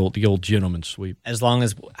get the old gentleman sweep. As long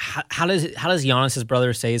as how does Giannis's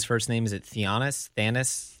brother say his first name? Is it Thanos?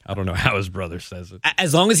 I don't know how his brother says it.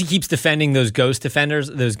 As long as he keeps defending those ghost defenders,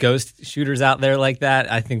 those ghost shooters out there like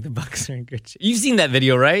that, I think the Bucks are in good shape. You've seen that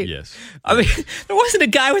video, right? Yes. I mean, there wasn't a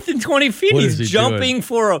guy within 20 feet. What He's is he jumping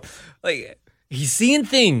doing? He's seeing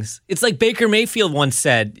things. It's like Baker Mayfield once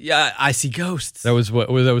said, "Yeah, I see ghosts." That was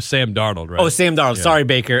Sam Darnold, right? Oh, Sam Darnold. Yeah. Sorry,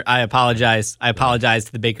 Baker. I apologize. I apologize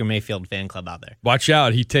to the Baker Mayfield fan club out there. Watch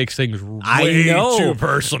out. He takes things way too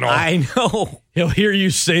personal. I know. He'll hear you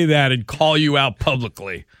say that and call you out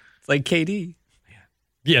publicly. It's like KD.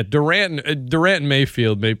 Yeah, Durant and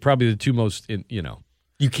Mayfield, probably the two most,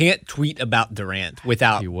 You can't tweet about Durant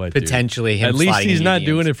without Dude. potentially him. At least sliding he's into not DMs.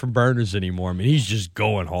 doing it for burners anymore. I mean, he's just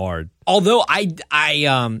going hard. Although I'm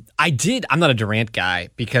not a Durant guy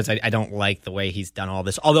because I don't like the way he's done all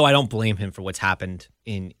this. Although I don't blame him for what's happened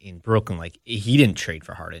in Brooklyn. Like, he didn't trade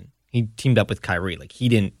for Harden. He teamed up with Kyrie. Like, he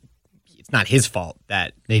didn't. It's not his fault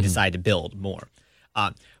that they decided to build more.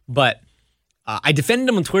 But I defended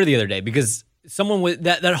him on Twitter the other day because someone was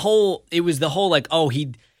that whole. It was the whole like, oh,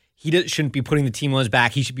 he shouldn't be putting the team on his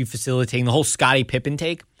back. He should be facilitating the whole Scottie Pippen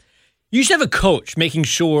take. You should have a coach making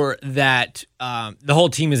sure that the whole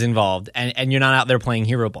team is involved and you're not out there playing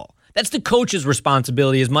hero ball. That's the coach's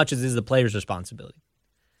responsibility as much as it is the player's responsibility.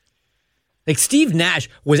 Like, Steve Nash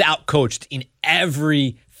was out-coached in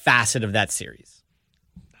every facet of that series.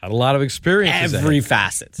 Had a lot of experience. Every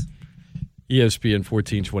facet. ESPN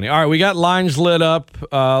 1420. All right, we got lines lit up.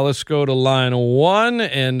 Let's go to line 1,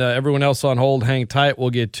 and everyone else on hold, hang tight. We'll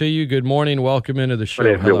get to you. Good morning. Welcome into the show.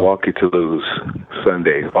 But if Milwaukee to lose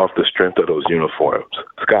Sunday off the strength of those uniforms,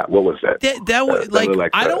 Scott, what was that? That was like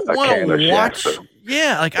I don't want to watch. Shasta.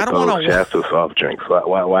 Yeah, like I don't want to Shasta soft drinks.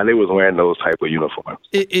 Why they was wearing those type of uniforms?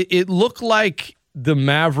 It looked like the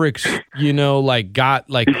Mavericks, got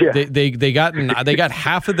they got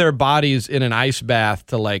half of their bodies in an ice bath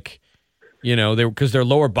to because their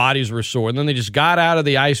lower bodies were sore, and then they just got out of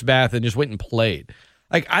the ice bath and just went and played.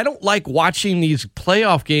 Like, I don't like watching these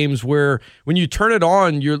playoff games where when you turn it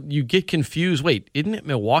on, you get confused. Wait, isn't it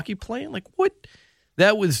Milwaukee playing? Like, what?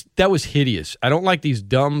 That was hideous. I don't like these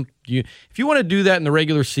dumb. If you want to do that in the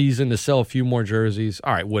regular season to sell a few more jerseys,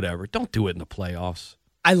 all right, whatever. Don't do it in the playoffs.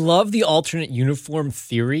 I love the alternate uniform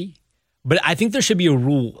theory, but I think there should be a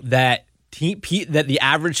rule that that the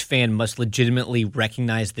average fan must legitimately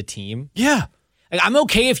recognize the team. Yeah. Like, I'm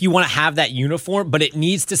okay if you want to have that uniform, but it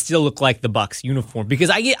needs to still look like the Bucks uniform because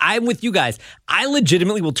I'm with you guys. I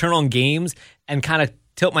legitimately will turn on games and kind of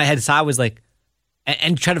tilt my head sideways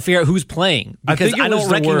and try to figure out who's playing because I don't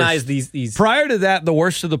recognize these. Prior to that, the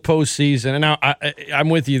worst of the postseason, and now I'm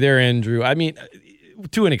with you there, Andrew. I mean,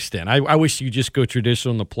 to an extent, I wish you just go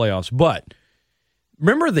traditional in the playoffs, but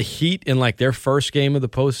remember the Heat in their first game of the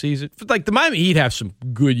postseason? Like, the Miami Heat have some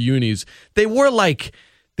good unis. They wore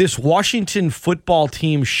this Washington football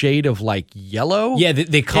team shade of yellow. Yeah,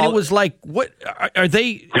 they call and it was like, what are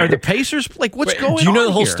they? Are the Pacers what's going on? Do you know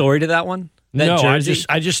the whole here? story to that one? That no, jersey?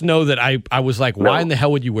 I just know that I was like, why in the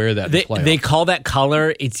hell would you wear that? They call that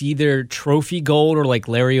color. It's either trophy gold or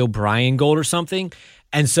Larry O'Brien gold or something.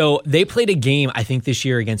 And so they played a game, I think, this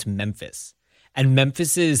year against Memphis. And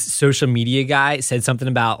Memphis's social media guy said something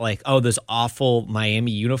about those awful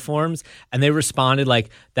Miami uniforms. And they responded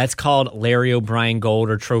that's called Larry O'Brien gold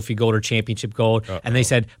or trophy gold or championship gold. Uh-oh. And they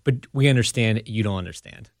said, but we understand you don't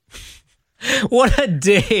understand. What a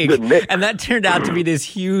dig. And that turned out to be this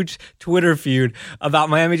huge Twitter feud about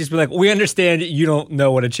Miami just being we understand you don't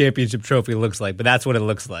know what a championship trophy looks like, but that's what it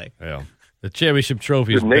looks like. Yeah. The championship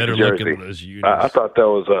trophy is better looking than those unis. I thought that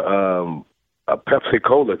was a Pepsi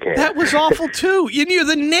Cola can. That was awful too. You're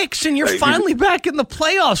the Knicks, and you're finally back in the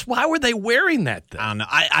playoffs. Why were they wearing that thing? I don't know.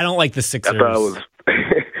 I don't like the Sixers. I thought it was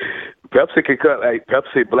Pepsi could cut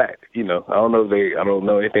Pepsi Black. I don't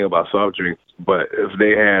know anything about soft drinks, but if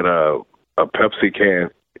they had a Pepsi can,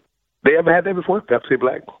 they ever had that before? Pepsi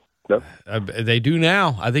Black? No. They do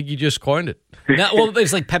now. I think you just coined it. Well,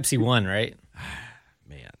 it's like Pepsi One, right?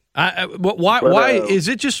 Why is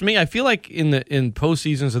it just me? I feel like in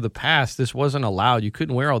postseasons of the past, this wasn't allowed. You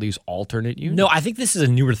couldn't wear all these alternate unis. No, I think this is a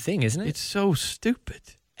newer thing, isn't it? It's so stupid.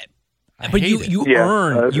 But you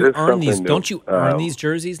earn these. New. Don't you earn these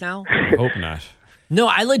jerseys now? I hope not. No,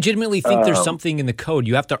 I legitimately think there's something in the code.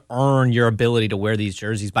 You have to earn your ability to wear these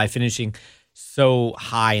jerseys by finishing so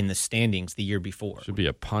high in the standings the year before. Should be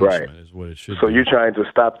a punishment, is what it should be. So you're trying to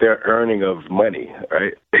stop their earning of money,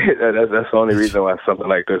 right? That's the only reason why something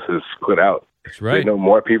like this is put out. That's right.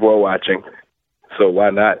 More people are watching, so why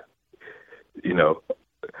not?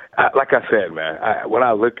 Like I said, man, when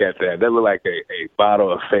I look at that look like a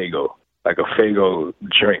bottle of Faygo, like a Faygo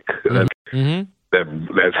drink. Mm-hmm.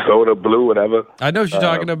 That soda blue, whatever. I know what you're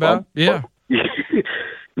talking about. Yeah.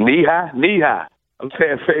 Knee high. I'm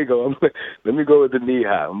saying Faygo. Let me go with the knee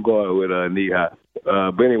high. I'm going with knee high.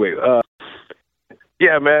 But anyway,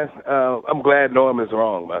 yeah, man. I'm glad Norm is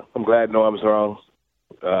wrong, man. I'm glad Norm's wrong.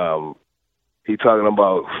 He talking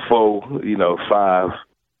about 5.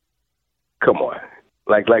 Come on,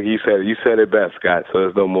 like you said it best, Scott. So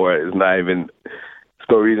there's no more. It's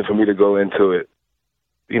no reason for me to go into it.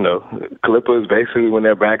 Clippers basically when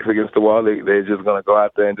their backs against the wall, they're just gonna go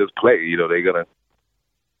out there and just play. They're gonna.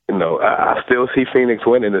 I still see Phoenix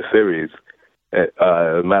winning the series.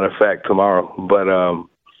 Matter of fact, tomorrow. But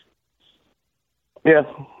Yeah,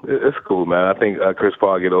 it's cool, man. I think Chris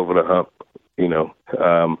Paul get over the hump. You know,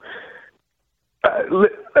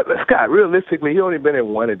 Scott. Realistically, he only been in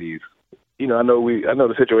one of these. You know, I know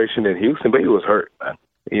the situation in Houston, but he was hurt, man.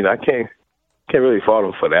 You know, I can't really fault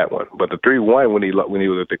him for that one. But the 3-1 when he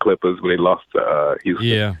was at the Clippers when they lost to Houston.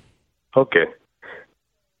 Yeah. Okay.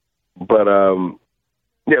 But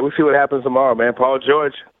yeah, we'll see what happens tomorrow, man. Paul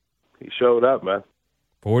George, he showed up, man.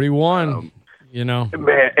 41. You know,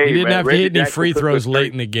 man, he didn't have to hit any free Jackson throws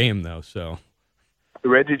late in the game, though. So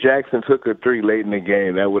Reggie Jackson took a 3 late in the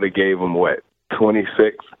game. That would have gave him,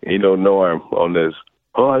 26? You know, Norm on this.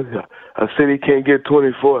 Oh, I said he can't get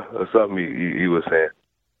 24 or something he was saying.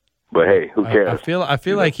 But hey, who cares? I feel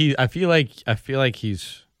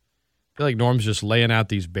like Norm's just laying out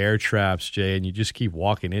these bear traps, Jay, and you just keep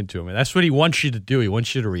walking into him. And that's what he wants you to do. He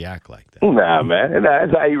wants you to react like that. Nah, man.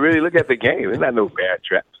 That's how you really look at the game. There's not no bear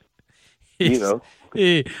traps. You know,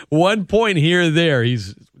 1 point here or there.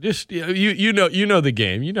 He's just you know the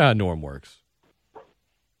game. You know how Norm works.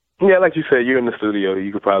 Yeah, like you said, you're in the studio.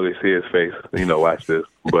 You could probably see his face. You know, watch this.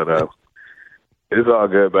 But it's all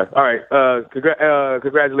good, man. All right,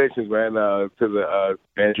 congratulations, man, to the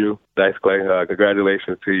Andrew Dice Clay.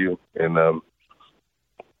 Congratulations to you, and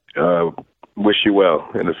wish you well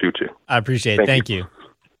in the future. I appreciate it. Thank you.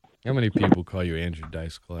 How many people call you Andrew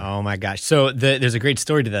Dice Clay? Oh, my gosh. So there's a great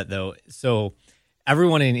story to that, though. So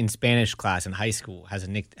everyone in Spanish class in high school has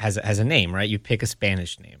a name, right? You pick a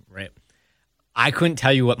Spanish name, right? I couldn't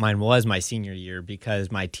tell you what mine was my senior year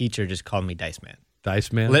because my teacher just called me Dice Man.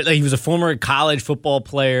 Dice Man? Like, he was a former college football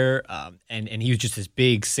player, and he was just this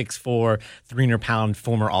big 6'4", 300-pound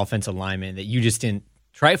former offensive lineman that you just didn't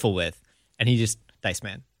trifle with, and he just, Dice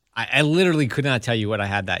Man. I literally could not tell you what I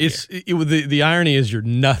had that year. The irony is you're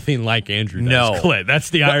nothing like Andrew Dice Clay.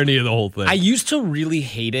 That's the irony of the whole thing. I used to really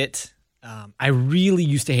hate it. I really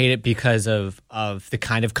used to hate it because of the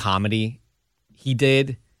kind of comedy he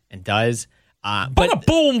did and does. Bada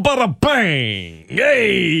boom, bada bang.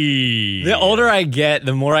 Hey! The older I get,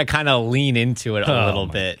 the more I kind of lean into it a little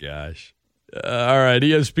bit. Gosh. All right,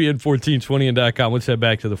 ESPN1420.com. Let's head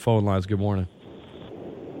back to the phone lines. Good morning.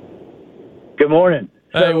 Good morning.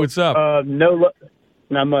 Hey, what's up?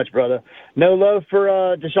 Not much, brother. No love for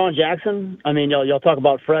Deshaun Jackson. I mean, y'all talk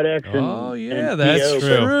about Fred X. And that's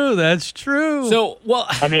Theo, true. That's true. So, well,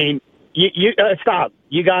 I mean, you stop.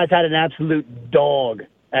 You guys had an absolute dog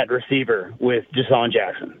at receiver with Deshaun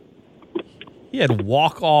Jackson. He had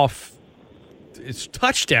walk-off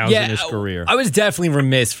touchdowns in his career. I was definitely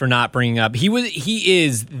remiss for not bringing up. He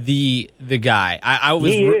is the guy.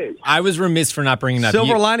 I was remiss for not bringing up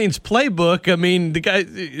Silver Linings Playbook. I mean, the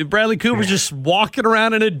guy Bradley Cooper's just walking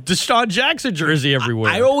around in a Deshaun Jackson jersey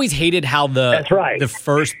everywhere. I always hated how That's right. the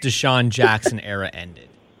first Deshaun Jackson era ended.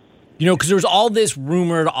 You know, because there was all this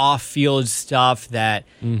rumored off-field stuff that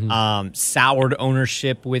soured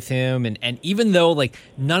ownership with him, and even though like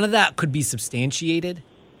none of that could be substantiated,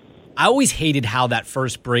 I always hated how that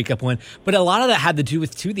first breakup went. But a lot of that had to do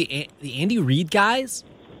with the Andy Reid guys.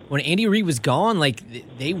 When Andy Reid was gone, like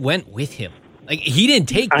they went with him. Like he didn't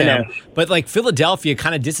take them, but like Philadelphia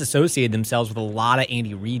kind of disassociated themselves with a lot of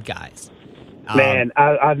Andy Reid guys. Man,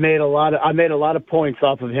 I've made a lot of points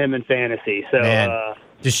off of him in fantasy. So.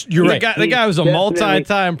 You're right. The guy was a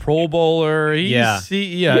multi-time Pro Bowler.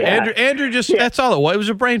 Andrew just, that's all it was. It was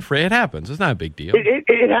a brain freeze. It happens. It's not a big deal.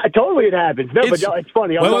 It totally happens. No, but it's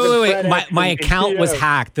funny. Wait. My account was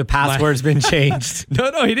hacked. The password's been changed.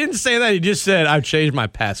 No, he didn't say that. He just said, I've changed my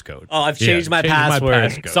passcode. Oh, I've changed my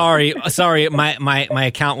password. Sorry. My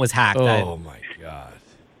account was hacked. Oh, my God.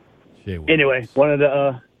 Anyway, wanted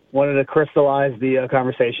to crystallize the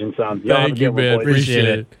conversation some. Thank you, man. Appreciate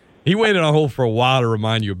it. He waited on hold for a while to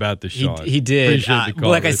remind you about this, Sean. He did.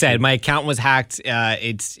 Like I said, my account was hacked.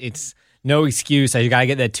 It's no excuse. I got to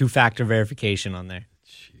get that 2-factor verification on there.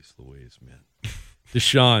 Jeez Louise, man.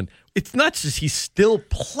 Deshaun, it's not just he's still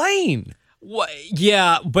playing. Well,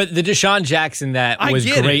 yeah, but the Deshaun Jackson that was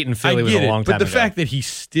great in Philly was a long time ago. But the fact that he's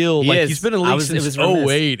still, he's been in the league since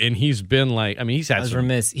 2008, and he's been like, I mean, he's had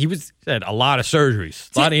He's had a lot of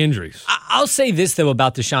surgeries, a lot of injuries. I'll say this, though,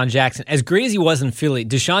 about Deshaun Jackson. As great as he was in Philly,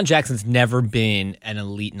 Deshaun Jackson's never been an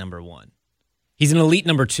elite number one. He's an elite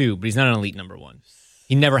number two, but he's not an elite number one.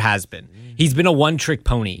 He never has been. He's been a one-trick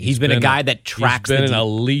pony. He's been a guy that tracks the He's been an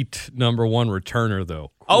elite number one returner, though.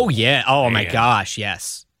 Oh, yeah. Oh, my gosh,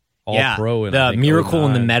 yes. All-pro in the Miracle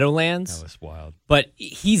in the Meadowlands. That was wild. But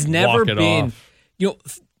he's never been,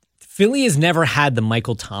 Philly has never had the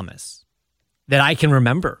Michael Thomas that I can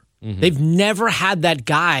remember. Mm-hmm. They've never had that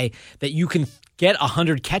guy that you can get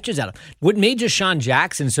 100 catches out of. What made Deshaun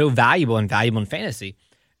Jackson so valuable in fantasy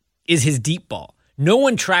is his deep ball. No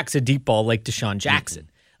one tracks a deep ball like Deshaun Jackson.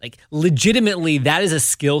 Like, legitimately, that is a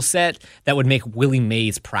skill set that would make Willie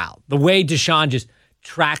Mays proud. The way Deshaun just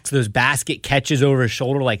tracks those basket catches over his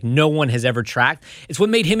shoulder like no one has ever tracked. It's what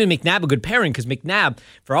made him and McNabb a good pairing, because McNabb,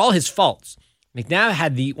 for all his faults, McNabb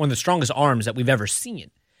had one of the strongest arms that we've ever seen.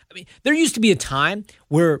 I mean, there used to be a time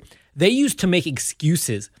where they used to make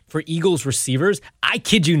excuses for Eagles receivers. I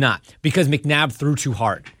kid you not, because McNabb threw too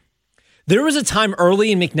hard. There was a time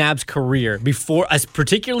early in McNabb's career,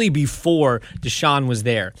 particularly before Deshaun was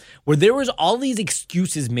there, where there was all these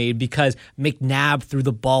excuses made because McNabb threw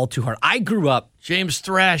the ball too hard. I grew up. James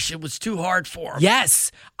Thrash, it was too hard for him.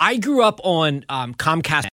 Yes. I grew up on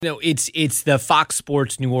Comcast. It's the Fox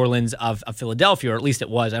Sports New Orleans of Philadelphia, or at least it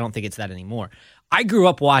was. I don't think it's that anymore. I grew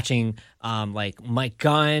up watching like Mike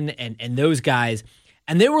Gunn and those guys.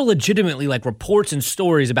 And there were legitimately like reports and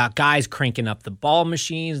stories about guys cranking up the ball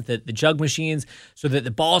machines, the jug machines, so that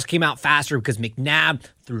the balls came out faster because McNabb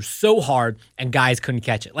threw so hard and guys couldn't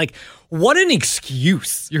catch it. Like, what an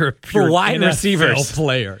excuse for wide receivers.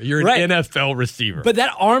 Player. You're an NFL receiver. But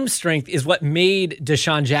that arm strength is what made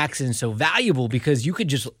Deshaun Jackson so valuable, because you could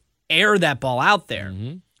just air that ball out there.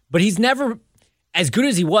 Mm-hmm. But he's never, as good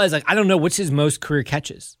as he was, like, I don't know, what's his most career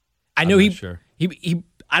catches? I know he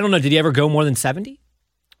I don't know, did he ever go more than 70?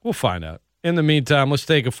 We'll find out. In the meantime, let's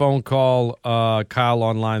take a phone call. Kyle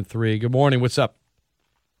on line 3. Good morning. What's up?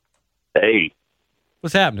 Hey.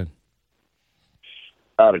 What's happening?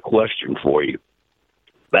 I had a question for you.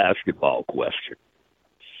 Basketball question.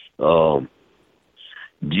 Do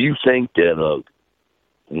you think that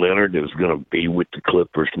Leonard is going to be with the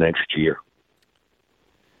Clippers next year?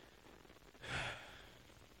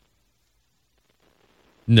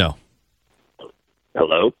 No.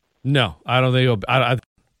 Hello? No, I don't think he'll.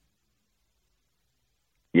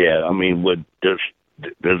 Yeah, I mean, does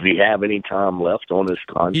he have any time left on his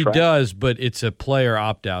contract? He does, but it's a player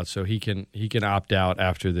opt-out, so he can opt out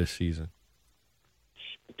after this season.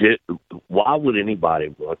 Why would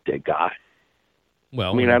anybody want that guy?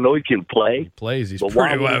 Well, I mean, I know he can play. He plays. He's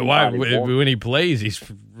pretty. When he plays, he's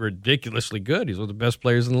ridiculously good. He's one of the best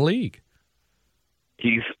players in the league.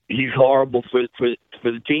 He's horrible for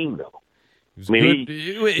the team, though. I mean,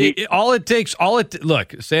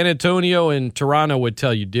 look, San Antonio and Toronto would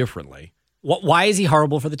tell you differently. Why is he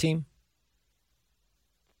horrible for the team?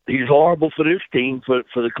 He's horrible for this team, for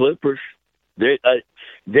the Clippers. They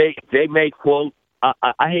may quote.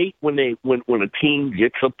 I hate when a team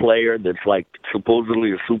gets a player that's like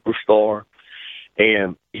supposedly a superstar,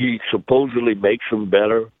 and he supposedly makes them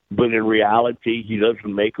better, but in reality he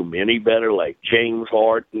doesn't make them any better. Like James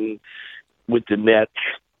Harden with the Nets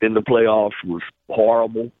in the playoffs was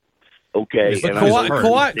horrible. Okay, but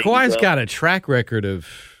Kawhi's got a track record of.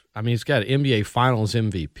 I mean, he's got an NBA Finals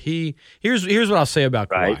MVP. Here's what I'll say about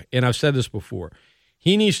Kawhi, and I've said this before.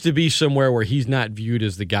 He needs to be somewhere where he's not viewed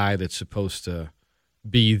as the guy that's supposed to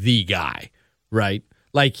be the guy, right?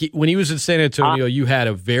 Like when he was in San Antonio, you had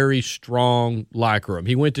a very strong locker room.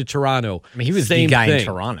 He went to Toronto. I mean, he was the guy in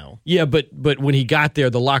Toronto. Yeah, but when he got there,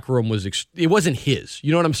 the locker room was it wasn't his.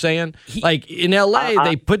 You know what I'm saying? Like in LA,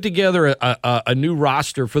 they put together a new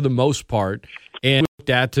roster for the most part and looked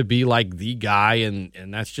at to be like the guy, and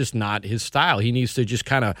that's just not his style. He needs to just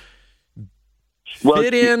kind of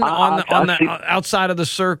fit in on the outside of the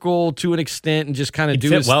circle to an extent and just kind of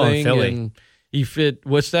do his thing. In Philly. He fit.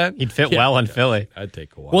 What's that? He'd fit well in Philly. I'd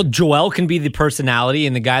take Kawhi. Well, Joel can be the personality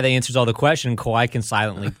and the guy that answers all the questions. Kawhi can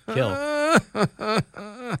silently kill.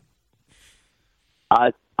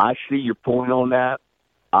 I see your point on that.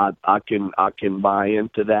 I can buy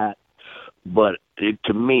into that. But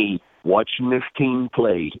to me, watching this team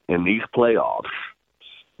play in these playoffs,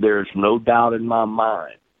 there's no doubt in my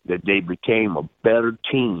mind that they became a better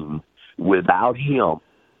team without him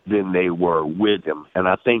than they were with him. And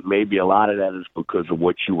I think maybe a lot of that is because of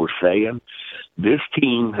what you were saying. This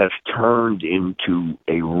team has turned into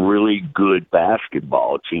a really good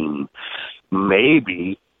basketball team.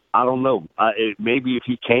 Maybe, I don't know, maybe if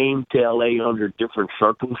he came to L.A. under different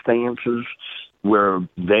circumstances where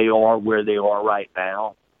they are right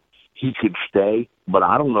now, he could stay. But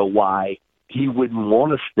I don't know why he wouldn't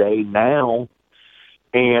want to stay now.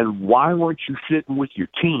 And why weren't you sitting with your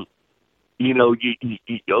team? You know,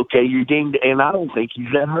 you're dinged, and I don't think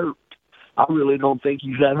he's that hurt. I really don't think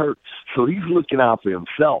he's that hurt. So he's looking out for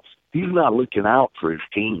himself. He's not looking out for his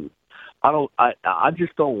team. I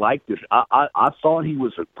just don't like this. I thought he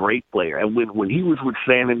was a great player, and when he was with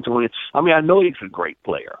San Antonio, I mean, I know he's a great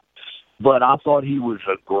player, but I thought he was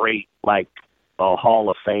a great, like a Hall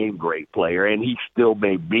of Fame great player, and he still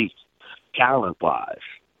may be talent-wise,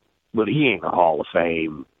 but he ain't a Hall of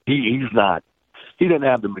Fame. He's not. he didn't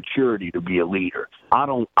have the maturity to be a leader. I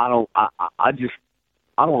don't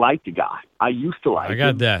like the guy. I used to like him.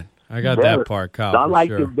 I got that part, Kyle. I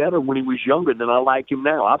liked him better when he was younger than I like him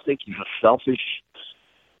now. I think he's a selfish,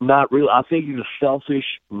 not real. I think he's a selfish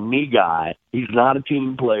me guy. He's not a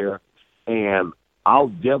team player, and I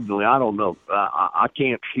don't know. I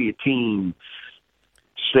can't see a team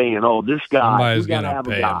saying, "Oh, this guy, somebody's going to have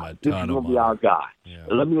a a guy. This is ton going of to be our guy." Yeah.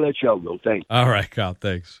 Let me let y'all go. Thanks. All right, Kyle.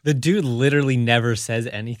 Thanks. The dude literally never says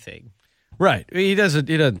anything. Right. He doesn't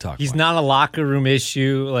talk. He's much. not a locker room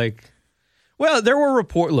issue. Like, well, there were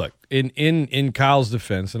reports. Look, in Kyle's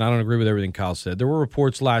defense, and I don't agree with everything Kyle said. There were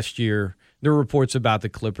reports last year. There were reports about the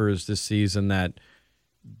Clippers this season that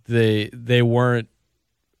they weren't,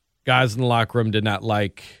 guys in the locker room did not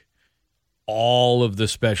like all of the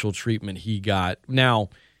special treatment he got. Now,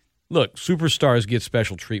 look, superstars get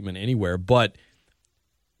special treatment anywhere, but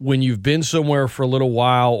when you've been somewhere for a little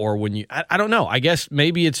while, or when you, I don't know. I guess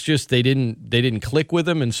maybe it's just they didn't click with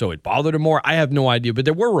him, and so it bothered him more. I have no idea, but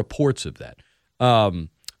there were reports of that.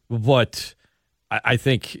 But I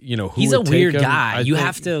think who he's a would take weird him. guy. I You think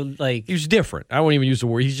have to like. He's different. I won't even use the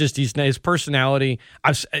word. He's his personality.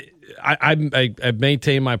 I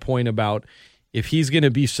maintain my point about if he's going to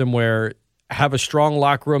be somewhere, have a strong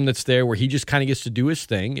locker room that's there where he just kind of gets to do his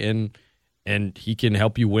thing, and he can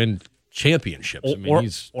help you win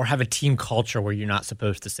championships. Or have a team culture where you're not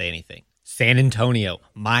supposed to say anything. San Antonio,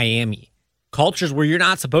 Miami. Cultures where you're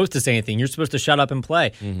not supposed to say anything. You're supposed to shut up and play.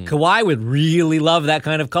 Mm-hmm. Kawhi would really love that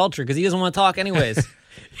kind of culture because he doesn't want to talk anyways.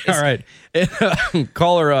 All right.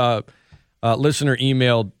 Caller, listener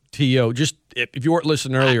emailed T.O. Just if you weren't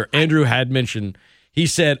listening earlier, Andrew had mentioned, he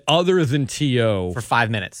said other than T.O. For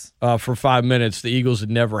 5 minutes. For 5 minutes, the Eagles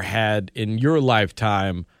had never had in your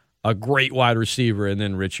lifetime a great wide receiver, and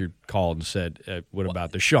then Richard called and said, what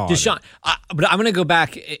about Deshaun? But I'm going to go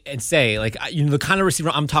back and say, like, the kind of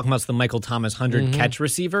receiver I'm talking about is the Michael Thomas 100-catch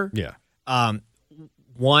receiver. Yeah.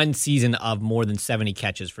 One season of more than 70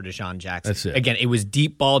 catches for Deshaun Jackson. That's it. Again, it was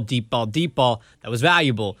deep ball. That was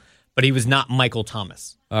valuable, but he was not Michael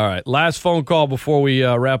Thomas. All right. Last phone call before we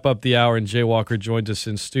wrap up the hour, and Jay Walker joins us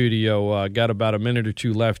in studio. Got about a minute or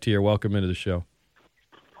two left here. Welcome into the show.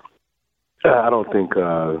 I don't think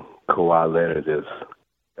Kawhi Leonard is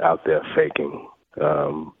out there faking.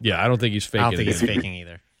 Yeah, I don't think he's faking. I don't think he's faking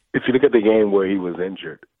either. If you look at the game where he was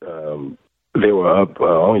injured, they were up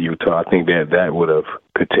on Utah. I think that would have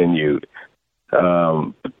continued.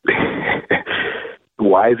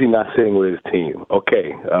 Why is he not sitting with his team?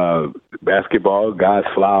 Okay, basketball, guys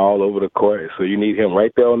fly all over the court, so you need him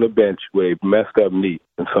right there on the bench with a messed up knee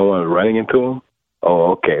and someone running into him?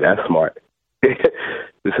 Oh, okay, that's smart.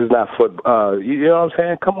 This is not football. You know what I'm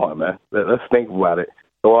saying? Come on, man. Let's think about it.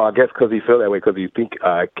 Well, I guess because he feel that way because he thinks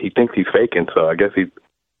he's faking, so I guess he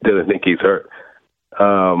doesn't think he's hurt.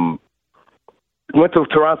 Went to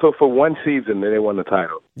Toronto for one season, then they won the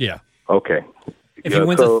title. Yeah. Okay. If he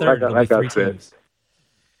wins a third, it'll be 3 teams.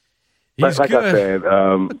 He's like good.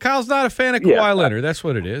 I said, Kyle's not a fan of Kawhi Leonard. That's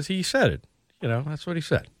what it is. He said it. That's what he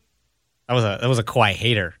said. That was a Kawhi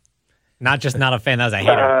hater. Not just not a fan, that was a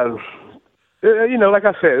hater. Like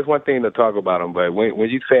I said, it's one thing to talk about him, but when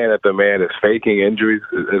you're saying that the man is faking injuries,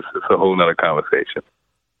 it's a whole nother conversation.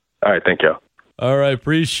 All right, thank you. All right,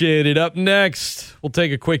 appreciate it. Up next, we'll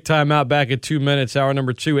take a quick timeout back at 2 minutes, hour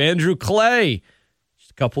number 2. Andrew Clay,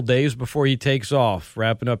 just a couple days before he takes off,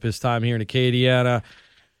 wrapping up his time here in Acadiana,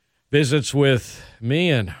 visits with me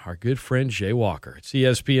and our good friend Jay Walker. It's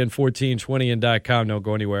ESPN 1420 and .com. Don't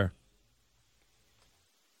go anywhere.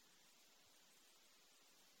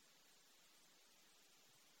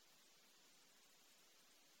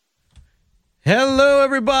 Hello,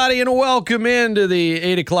 everybody, and welcome into the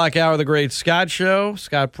 8 o'clock hour of the Great Scott Show.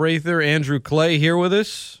 Scott Prather, Andrew Clay here with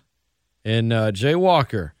us, and Jay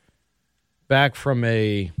Walker back from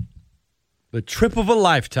the trip of a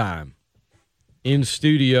lifetime in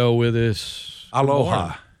studio with us.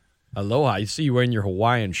 Aloha. Aloha. You see you wearing your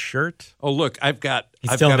Hawaiian shirt. Oh, look, I've got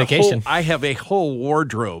on vacation. I have a whole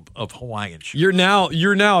wardrobe of Hawaiian shirts.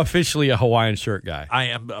 You're now officially a Hawaiian shirt guy. I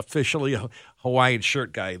am officially a Hawaiian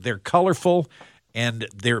shirt guy. They're colorful, and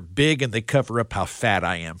they're big, and they cover up how fat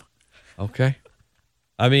I am. Okay.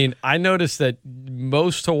 I mean, I noticed that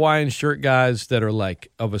most Hawaiian shirt guys that are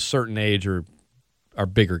like of a certain age are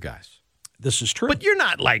bigger guys. This is true. But you're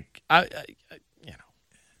not like I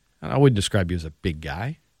wouldn't describe you as a big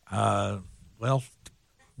guy. Well,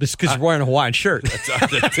 This because you're wearing a Hawaiian shirt.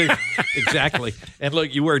 Exactly. And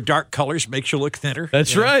look, you wear dark colors, makes you look thinner.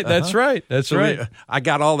 That's right. That's right. That's So right. I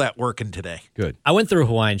got all that working today. Good. I went through a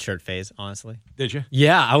Hawaiian shirt phase, honestly. Did you?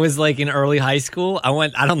 Yeah, I was like in early high school.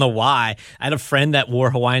 I don't know why. I had a friend that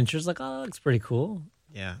wore Hawaiian shirts. Like, oh, that looks pretty cool.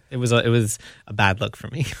 Yeah, it was a bad look for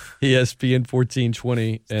me. ESPN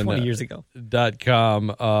 1420 and 20 years ago. .com.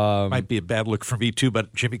 Might be a bad look for me too,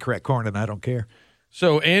 but Jimmy Crack Corn and I don't care.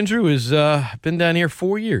 So Andrew has been down here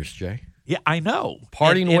 4 years, Jay. Yeah, I know.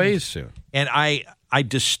 Parting And- ways soon. And I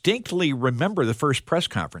distinctly remember the first press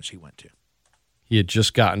conference he went to. He had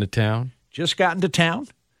just gotten to town. Just got into town,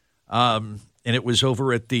 and it was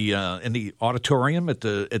over at the in the auditorium at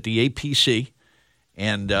the APC,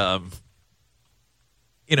 and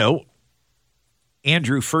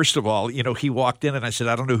Andrew. First of all, he walked in, and I said,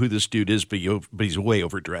 "I don't know who this dude is, but he's way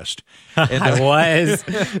overdressed." And, I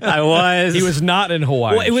was. He was not in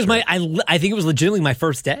Hawaii. Well, it was I think it was legitimately my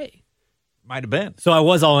first day. might have been. So I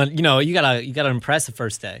was all in. You gotta impress the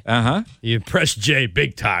first day. You impressed Jay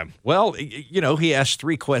big time. Well, he asked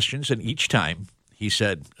 3 questions, and each time he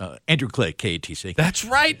said, "Andrew Clay, KATC." That's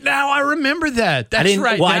right. Now I remember that. That's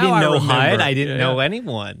right. Well, I now didn't know remember. HUD. I didn't Yeah. know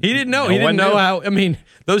anyone. He didn't know. No He didn't one know knew. how. I mean,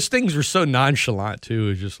 those things were so nonchalant too. It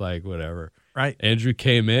was just like whatever. Right. Andrew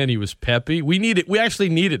came in. He was peppy. We actually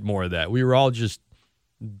needed more of that. We were all just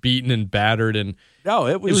beaten and battered, and No,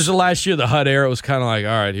 it was the last year of the HUD era. It was kind of like,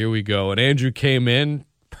 all right, here we go. And Andrew came in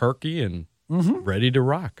perky and ready to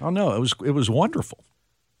rock. Oh no, it was wonderful.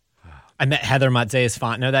 I met Heather Matzeas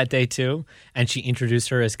Fontenot that day too, and she introduced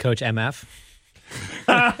her as Coach MF.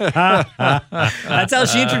 That's how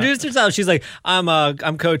she introduced herself. She's like, I'm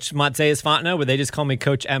Coach Matzeas Fontenot, but they just call me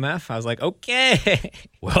Coach MF. I was like, okay.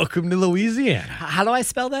 Welcome to Louisiana. How do I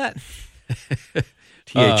spell that?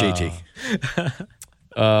 THAT.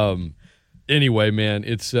 Anyway, man,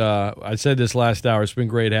 it's I said this last hour. It's been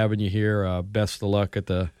great having you here. Best of luck at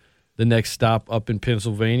the next stop up in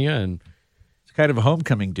Pennsylvania, and It's kind of a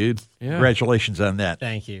homecoming, dude. Yeah. Congratulations on that.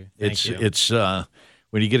 Thank you. It's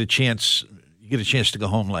when you get a chance to go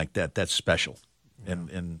home like that. That's special,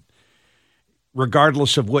 and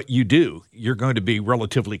regardless of what you do, you're going to be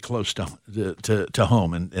relatively close to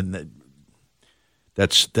home, and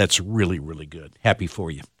that's really, really good. Happy for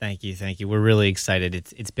you. Thank you. We're really excited.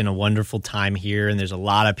 It's been a wonderful time here, and there's a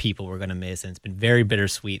lot of people we're going to miss, and it's been very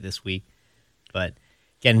bittersweet this week. But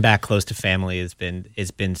getting back close to family has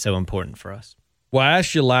been so important for us. well, I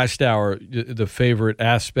asked you last hour the favorite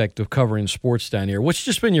aspect of covering sports down here. What's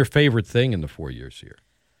just been your favorite thing in the 4 years here?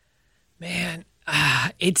 Man,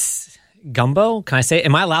 it's gumbo. Can I say?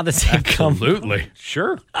 Am I allowed to say gumbo? Absolutely.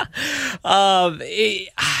 Sure.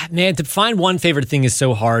 Man, to find one favorite thing is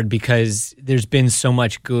so hard because there's been so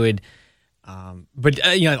much good. But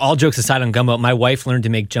all jokes aside on gumbo, my wife learned to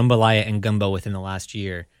make jambalaya and gumbo within the last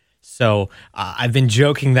year. So I've been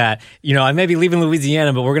joking that, I may be leaving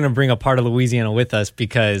Louisiana, but we're going to bring a part of Louisiana with us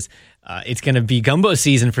because it's going to be gumbo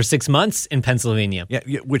season for 6 months in Pennsylvania.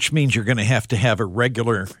 Yeah, which means you're going to have a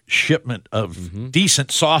regular shipment of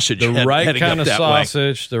decent sausage. The right heading kind up of that way.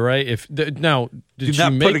 sausage, the right. Now, did Do you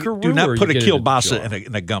not make put a do roux, not or put a you get it in kielbasa jar?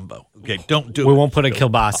 in a gumbo. Okay, don't do We it. wont put a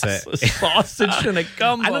kielbasa. Sausage and a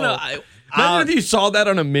gumbo. I don't know. Imagine if you saw that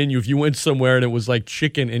on a menu, if you went somewhere and it was like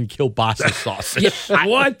chicken and kielbasa sausage.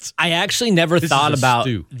 What? I actually never thought is a about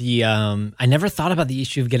stew. the. I never thought about the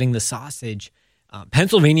issue of getting the sausage.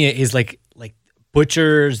 Pennsylvania is like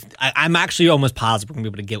butchers. I'm actually almost positive we're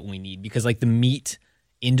gonna be able to get what we need because like the meat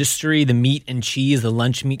industry, the meat and cheese, the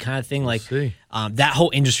lunch meat kind of thing, like see. that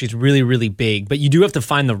whole industry is really, really big. But you do have to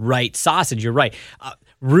find the right sausage. You're right.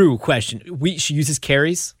 Rue question. She uses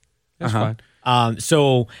Carrie's. That's fine.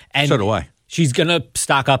 So do I. She's gonna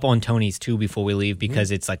stock up on Tony's too before we leave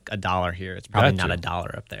because it's like $1 here. It's probably Got not to.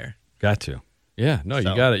 $1 up there. Got to. Yeah. No,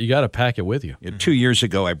 So- you got to pack it with you. Yeah, 2 years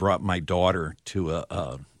ago, I brought my daughter to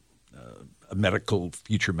a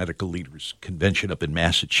future medical leaders convention up in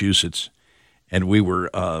Massachusetts, and we were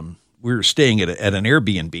staying at an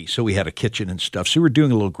Airbnb, so we had a kitchen and stuff. So we were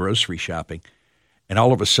doing a little grocery shopping, and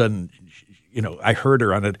all of a sudden, I heard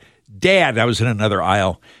her on it. Dad, I was in another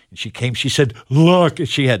aisle, and she came. She said, "Look!" And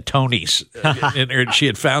she had Tony's in there. She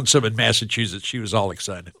had found some in Massachusetts. She was all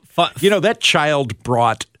excited. That child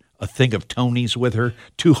brought a thing of Tony's with her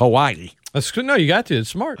to Hawaii, That's good. No, you got to.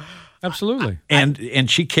 It's smart. Absolutely. and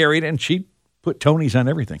she carried and she put Tony's on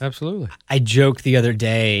everything. Absolutely. I joked the other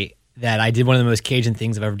day that I did one of the most Cajun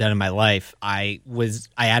things I've ever done in my life. I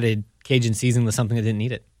added Cajun seasoning to something that didn't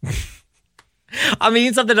need it. I'm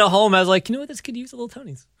eating something at home. I was like, you know what? This could use a little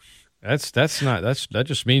Tony's. That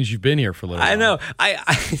just means you've been here for a little while. I know. I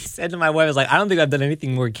said to my wife, I was like, I don't think I've done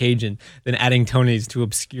anything more Cajun than adding Tony's to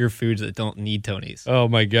obscure foods that don't need Tony's. Oh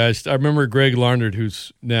my gosh. I remember Greg Larnard,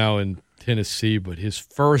 who's now in Tennessee, but his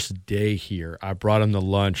first day here, I brought him to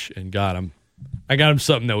lunch and I got him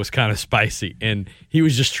something that was kind of spicy, and he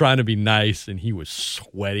was just trying to be nice, and he was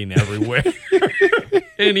sweating everywhere.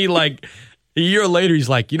 And a year later, he's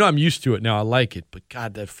like, I'm used to it now. I like it. But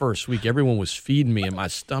God, that first week, everyone was feeding me, and my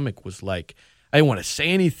stomach was like, I didn't want to say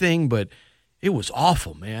anything, but it was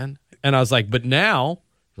awful, man. And I was like, but now,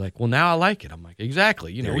 now I like it. I'm like,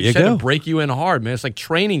 exactly. We just had to break you in hard, man. It's like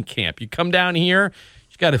training camp. You come down here,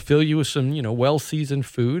 you got to fill you with some, well-seasoned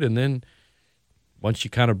food, and then once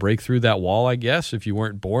you kind of break through that wall, I guess, if you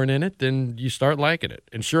weren't born in it, then you start liking it.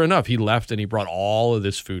 And sure enough, he left and he brought all of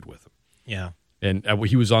this food with him. Yeah. And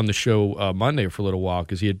he was on the show Monday for a little while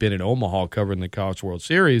because he had been in Omaha covering the College World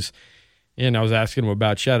Series. And I was asking him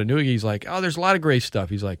about Chattanooga. He's like, oh, there's a lot of great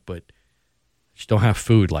stuff. He's like, but just don't have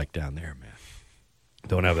food like down there, man.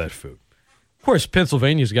 Don't have that food. Of course,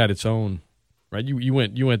 Pennsylvania's got its own, right? You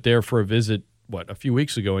went there for a visit, a few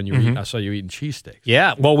weeks ago, and I saw you eating cheesesteaks.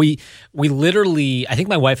 Yeah. Well, we literally, I think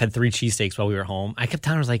my wife had 3 cheesesteaks while we were home. I kept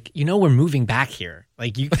telling her, I was like, we're moving back here.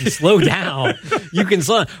 Like, you can slow down. You can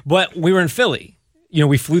slow down. But we were in Philly.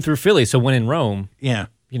 We flew through Philly, so when in Rome, yeah.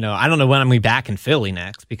 I don't know when I'm going to be back in Philly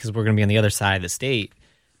next because we're going to be on the other side of the state.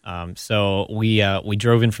 So we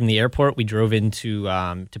drove in from the airport. We drove into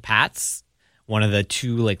to Pat's, one of the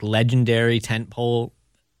 2 legendary tentpole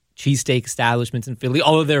cheesesteak establishments in Philly.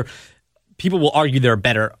 Although people will argue there are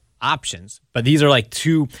better options, but these are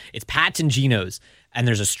 2. It's Pat's and Geno's, and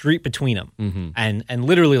there's a street between them, and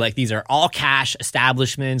literally these are all cash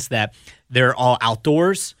establishments that they're all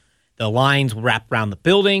outdoors. The lines wrap around the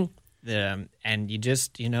building, and you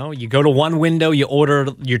just you go to one window, you order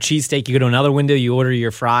your cheesesteak. You go to another window, you order your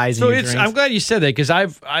fries. So and your drinks. I'm glad you said that because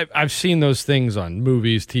I've seen those things on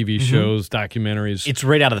movies, TV shows, documentaries. It's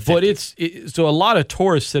right out of the 50s. But so a lot of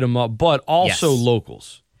tourists hit them up, but also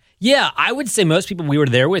locals. Yeah, I would say most people we were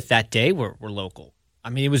there with that day were local.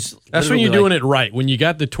 I mean, it was. That's when you're doing it right. When you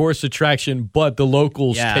got the tourist attraction, but the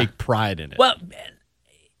locals take pride in it. Well,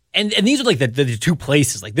 and these are the 2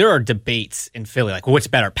 places. There are debates in Philly, what's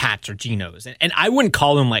better, Pat's or Geno's? And I wouldn't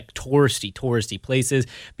call them touristy places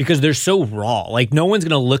because they're so raw. No one's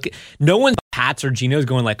gonna look at Pat's or Geno's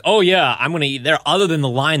going oh yeah, I'm gonna eat there. Other than the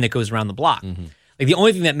line that goes around the block. Mm-hmm. The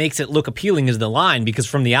only thing that makes it look appealing is the line because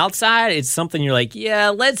from the outside, it's something you're yeah,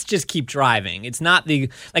 let's just keep driving. It's not a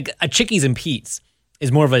Chickies and Pete's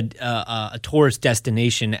is more of a tourist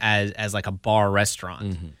destination as a bar restaurant.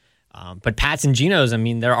 Mm-hmm. But Pat's and Geno's, I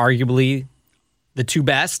mean, they're arguably the 2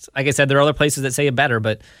 best. Like I said, there are other places that say it better,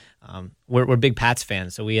 but we're big Pat's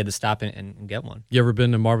fans, so we had to stop and get one. You ever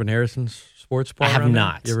been to Marvin Harrison's sports bar? I have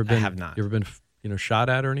not. I have not. You ever been shot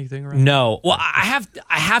at or anything around? No. Well, I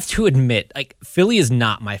have to admit, Philly is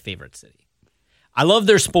not my favorite city. I love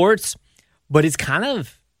their sports, but it's kind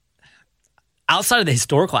of outside of the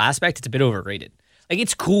historical aspect, it's a bit overrated.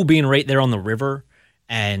 It's cool being right there on the river.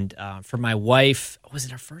 And for my wife, was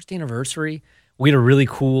it our first anniversary? We had a really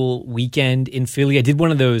cool weekend in Philly. I did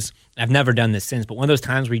one of those, I've never done this since, but one of those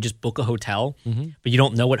times where you just book a hotel, but you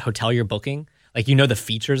don't know what hotel you're booking. The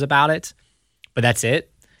features about it, but that's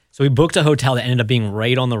it. So we booked a hotel that ended up being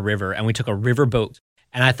right on the river, and we took a river boat.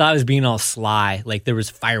 And I thought I was being all sly, there was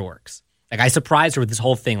fireworks. I surprised her with this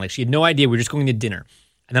whole thing. She had no idea we were just going to dinner.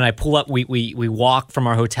 And then I pull up, we walk from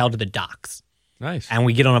our hotel to the docks. Nice. And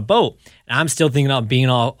we get on a boat. And I'm still thinking about being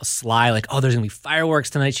all sly, oh, there's going to be fireworks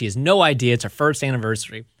tonight. She has no idea. It's our first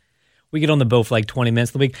anniversary. We get on the boat for 20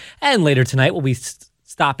 minutes. And later tonight, we'll be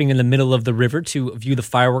stopping in the middle of the river to view the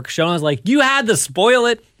fireworks show. And I was like, you had to spoil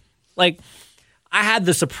it. I had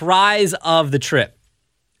the surprise of the trip,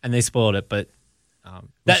 and they spoiled it. But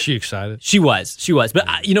was she excited? She was.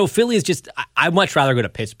 But Philly is just. I'd much rather go to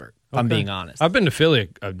Pittsburgh. If I'm being honest. I've been to Philly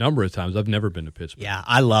a number of times. I've never been to Pittsburgh. Yeah,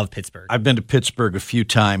 I love Pittsburgh. I've been to Pittsburgh a few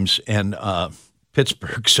times, and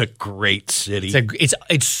Pittsburgh's a great city.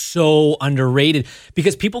 It's so underrated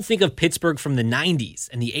because people think of Pittsburgh from the 90s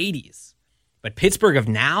and the 80s, but Pittsburgh of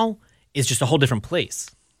now is just a whole different place.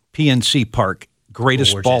 PNC Park.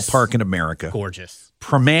 Greatest ballpark in America. Gorgeous.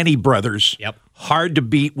 Primanti Brothers. Yep. Hard to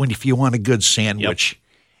beat if you want a good sandwich.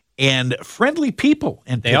 Yep. And friendly people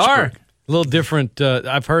in Pittsburgh. They are. A little different.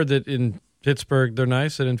 I've heard that in Pittsburgh they're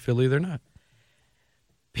nice, and in Philly they're not.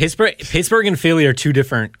 Pittsburgh and Philly are 2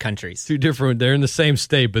 different countries. 2 different. They're in the same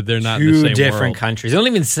state, but they're not in the same world. 2 different countries. They don't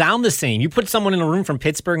even sound the same. You put someone in a room from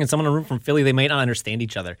Pittsburgh and someone in a room from Philly, they may not understand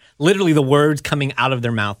each other. Literally, the words coming out of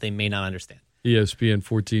their mouth, they may not understand. ESPN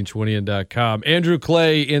 1420.com. Andrew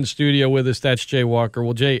Clay in studio with us. That's Jay Walker.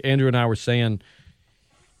 Well, Jay, Andrew and I were saying,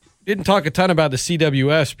 didn't talk a ton about the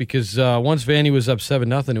CWS because once Vandy was up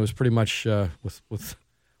 7-0, it was pretty much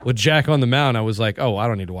with Jack on the mound. I was like, oh, I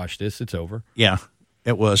don't need to watch this. It's over. Yeah,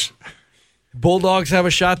 it was. Bulldogs have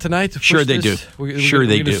a shot tonight. Sure they do. We're they going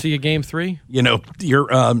to do. see a game 3. You know,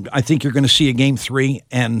 I think you're going to see a game 3,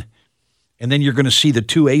 and then you're going to see the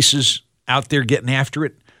two aces out there getting after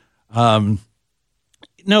it.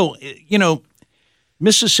 No, you know,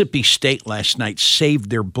 Mississippi State last night saved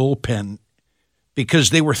their bullpen because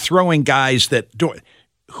they were throwing guys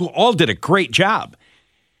who all did a great job.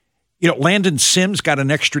 You know, Landon Sims got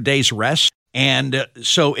an extra day's rest. And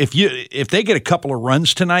so if they get a couple of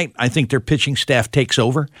runs tonight, I think their pitching staff takes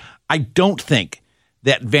over. I don't think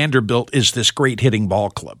that Vanderbilt is this great hitting ball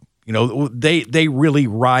club. You know, they really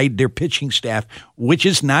ride their pitching staff, which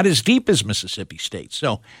is not as deep as Mississippi State.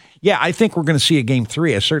 So, yeah, I think we're going to see a game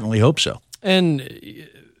 3. I certainly hope so. And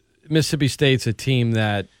Mississippi State's a team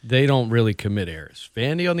that they don't really commit errors.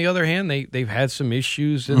 Vandy, on the other hand, they've had some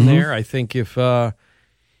issues in there. I think if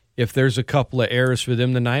there's a couple of errors for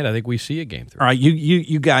them tonight, I think we see a game 3. All right,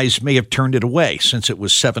 you guys may have turned it away since it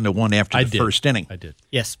was 7-1 after the first inning. I did.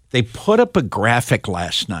 Yes. They put up a graphic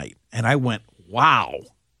last night, and I went, wow.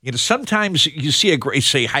 You know, sometimes you see a great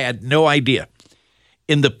say, I had no idea.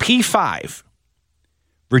 In the P5,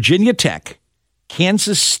 Virginia Tech,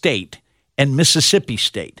 Kansas State, and Mississippi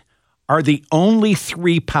State are the only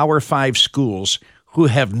 3 Power 5 schools who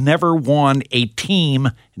have never won a team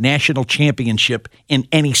national championship in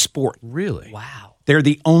any sport. Really? Wow. They're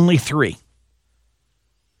the only 3.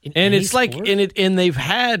 And it's like, and they've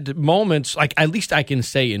had moments, like at least I can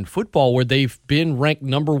say in football, where they've been ranked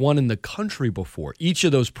number 1 in the country before, each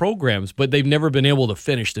of those programs, but they've never been able to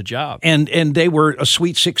finish the job. And they were a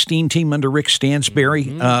Sweet 16 team under Rick Stansberry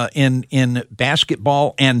in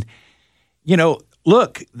basketball. And, you know,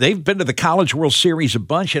 look, they've been to the College World Series a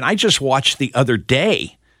bunch, and I just watched the other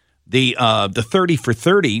day the 30 for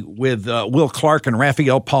 30 with Will Clark and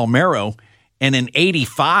Rafael Palmeiro, and in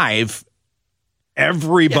 '85,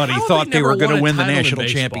 everybody thought they were going to win the national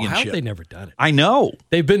championship. How have they never done it? I know.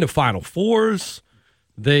 They've been to Final Fours.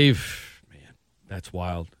 Man, that's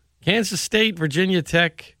wild. Kansas State, Virginia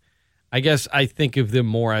Tech, I guess I think of them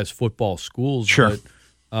more as football schools. Sure.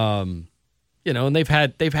 But, you know, and they've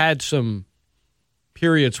had some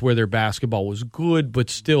periods where their basketball was good, but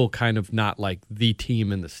still kind of not like the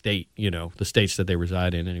team in the state, you know, the states that they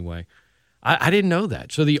reside in anyway. I didn't know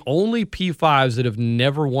that. So the only P5s that have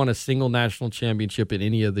never won a single national championship in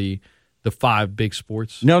any of the 5 big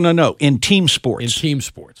sports? No. In team sports. In team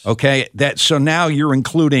sports. Okay. So now you're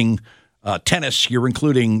including tennis. You're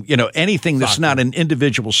including, you know, anything that's Soccer. not an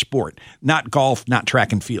individual sport, not golf, not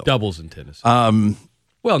track and field. Doubles in tennis. Well,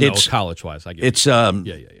 no, it's college-wise, I guess. It's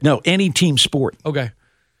yeah. No, any team sport. Okay.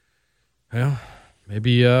 Well,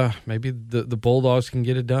 maybe the Bulldogs can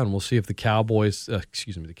get it done. We'll see if the Cowboys,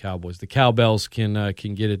 the Cowbells can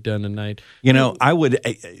get it done tonight. You know, I would.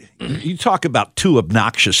 You talk about 2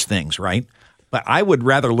 obnoxious things, right? But I would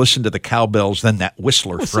rather listen to the Cowbells than that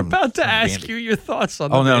Whistler I was from. about to from ask Vandy. you your thoughts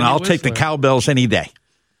on. Oh the no, Vandy I'll take the Whistler. Cowbells any day.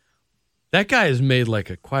 That guy has made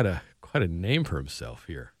like quite a name for himself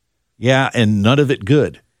here. Yeah, and none of it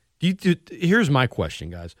good. Here's my question,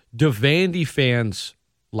 guys: do Vandy fans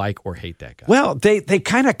like or hate that guy? Well, they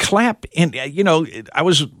kind of clap, and you know,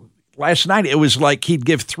 last night. It was like he'd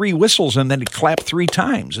give 3 whistles and then he'd clap 3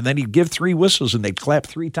 times, and then he'd give 3 whistles and they'd clap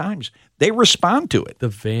 3 times. They respond to it. The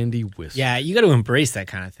Vandy whistle. Yeah, you got to embrace that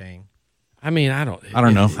kind of thing. I mean, I don't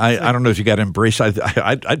know. I don't know if you got to embrace.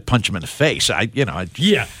 I'd punch him in the face.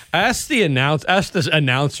 Yeah. Ask the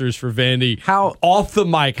announcers for Vandy How- off the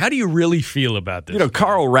mic. How do you really feel about this? You know,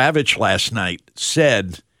 Carl Ravitch last night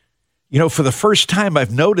said, you know, for the first time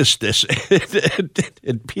I've noticed this.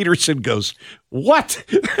 And Peterson goes, what?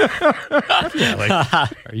 Yeah, like,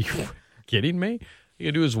 are you kidding me? You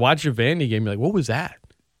gotta do is watch a Vandy game. You're like, what was that?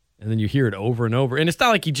 And then you hear it over and over. And it's not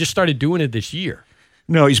like he just started doing it this year.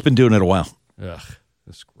 No, he's been doing it a while. Ugh,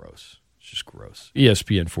 that's gross. It's just gross.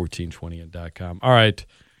 ESPN1420.com. All right.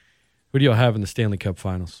 Who do y'all have in the Stanley Cup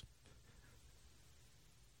Finals?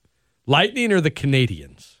 Lightning or the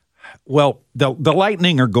Canadians? Well, the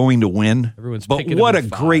Lightning are going to win. Everyone's but picking what them a in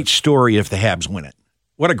 5. great story if the Habs win it.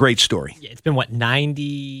 What a great story. Yeah, it's been,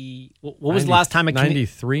 90? What was the last time?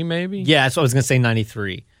 93 maybe? Yeah, that's what I was going to say,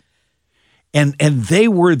 93. And they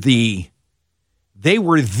were the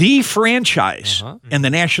franchise in the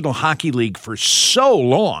National Hockey League for so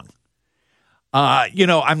long. You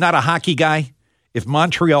know, I'm not a hockey guy. If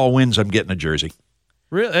Montreal wins, I'm getting a jersey.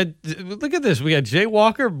 Really? Look at this. We got Jay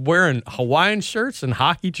Walker wearing Hawaiian shirts and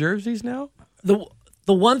hockey jerseys now.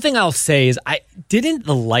 The one thing I'll say is, didn't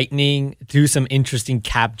the Lightning do some interesting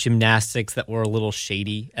cap gymnastics that were a little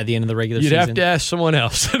shady at the end of the regular season? You'd have to ask someone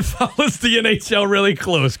else that follows the NHL really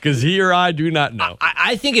close, because he or I do not know.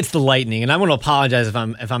 I think it's the Lightning, and I'm going to apologize if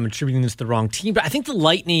I'm attributing this to the wrong team, but I think the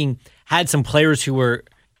Lightning had some players who were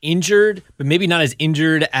injured, but maybe not as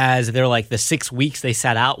injured as they're like the 6 weeks they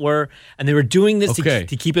sat out were, and they were doing this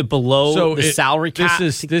to keep it below the salary cap.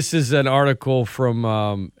 This is an article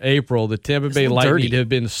from April. The Tampa Bay Lightning have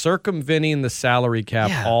been circumventing the salary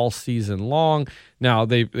cap all season long. Now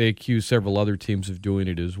they accuse several other teams of doing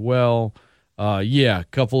it as well. A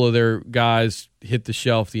couple of their guys hit the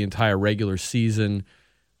shelf the entire regular season.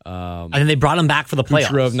 And then they brought him back for the playoffs.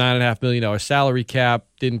 Kucherov, $9.5 million salary cap,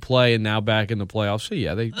 didn't play, and now back in the playoffs. So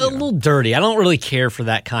yeah, they a little dirty. I don't really care for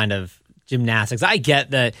that kind of gymnastics. I get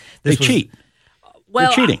that they cheat. Well,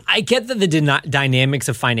 they're cheating. I get that the dynamics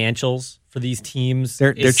of financials for these teams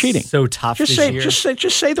they're cheating. So tough. Just say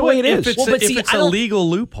the way it is. It's a legal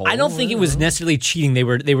loophole. I don't think it was necessarily cheating. They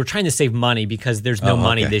were trying to save money because there's no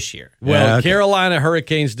money this year. Well, Carolina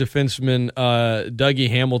Hurricanes defenseman Dougie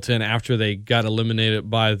Hamilton, after they got eliminated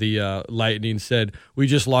by the Lightning, said, "We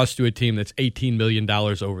just lost to a team that's $18 million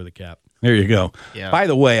over the cap." There you go. Yeah. By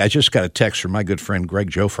the way, I just got a text from my good friend Greg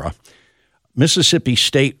Jofra. Mississippi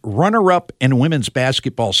State runner-up in women's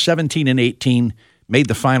basketball, 17 and 18. Made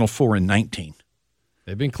the Final Four in 19.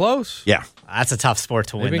 They've been close. Yeah. That's a tough sport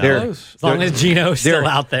to win, They've though. been close. As long as Gino's still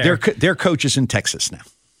out there. They're coaches in Texas now.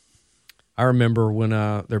 I remember when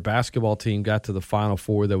their basketball team got to the Final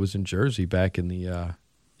Four that was in Jersey back in the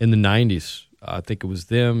 90s. I think it was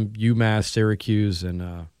them, UMass, Syracuse, and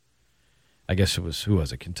I guess it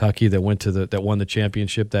was, Kentucky that won the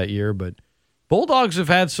championship that year. But Bulldogs have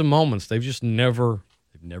had some moments. They've just never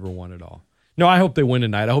won it all. No, I hope they win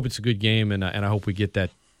tonight. I hope it's a good game, and I hope we get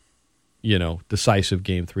that, decisive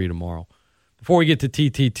Game 3 tomorrow. Before we get to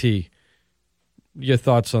TTT, your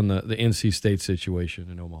thoughts on the NC State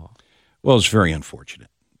situation in Omaha? Well, it's very unfortunate.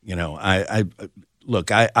 I've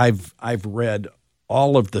read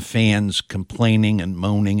all of the fans complaining and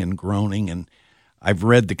moaning and groaning, and I've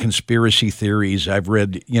read the conspiracy theories. I've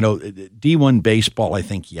read, D1 Baseball, I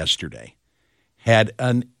think yesterday, had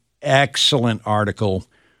an excellent article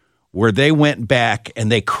where they went back and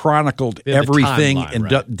they chronicled everything and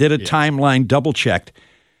did a timeline, double-checked.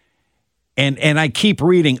 And I keep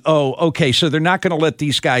reading, so they're not going to let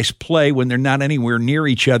these guys play when they're not anywhere near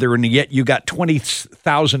each other, and yet you got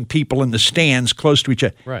 20,000 people in the stands close to each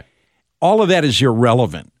other. Right. All of that is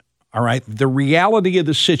irrelevant, all right? The reality of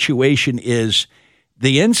the situation is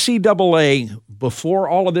the NCAA, before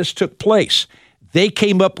all of this took place, they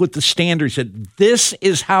came up with the standards that this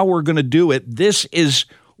is how we're going to do it. This is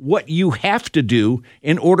what you have to do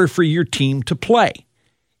in order for your team to play.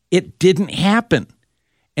 It didn't happen.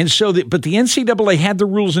 And so, but the NCAA had the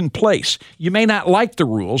rules in place. You may not like the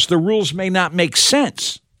rules. The rules may not make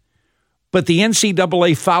sense. But the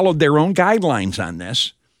NCAA followed their own guidelines on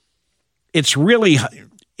this. It's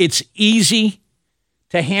easy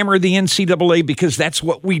to hammer the NCAA because that's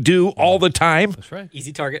what we do all the time. That's right.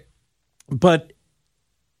 Easy target. But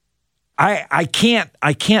I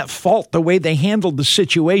can't fault the way they handled the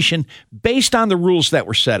situation based on the rules that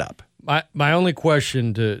were set up. My only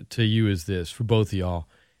question to you is this, for both of y'all.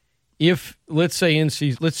 If let's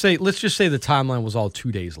just say the timeline was all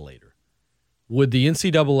 2 days later, would the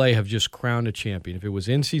NCAA have just crowned a champion if it was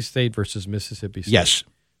NC State versus Mississippi State? Yes.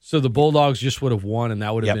 So the Bulldogs just would have won, and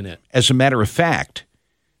that would have been it. As a matter of fact,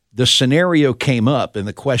 the scenario came up and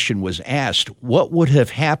the question was asked, what would have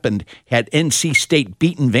happened had NC State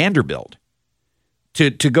beaten Vanderbilt to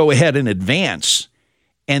go ahead and advance?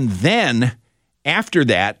 And then after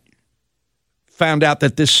that, found out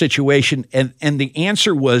that this situation, and the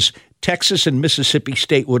answer was Texas and Mississippi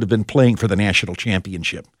State would have been playing for the national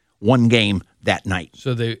championship. One game that night.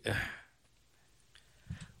 So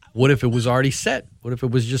what if it was already set? What if it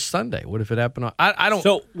was just Sunday? What if it happened on? I don't.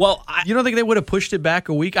 So you don't think they would have pushed it back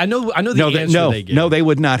a week? I know the answer they gave. No, they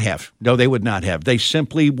would not have. No, they would not have. They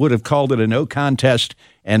simply would have called it a no contest,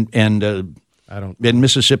 and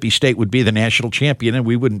Mississippi State would be the national champion, and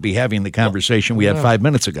we wouldn't be having the conversation we had 5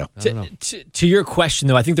 minutes ago. To your question,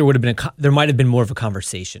 though, I think there might have been more of a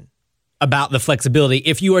conversation about the flexibility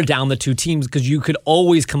if you are down the two teams, because you could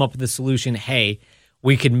always come up with a solution. Hey,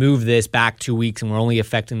 we could move this back 2 weeks, and we're only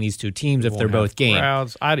affecting these two teams if they're both game.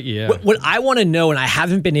 What I want to know, and I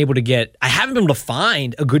haven't been able to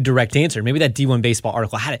find a good direct answer. Maybe that D1 Baseball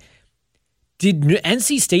article had it. Did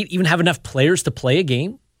NC State even have enough players to play a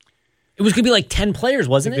game? It was going to be like 10 players,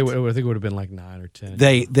 wasn't it? I think it would have been like 9 or 10.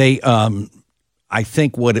 I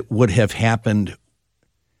think what would have happened.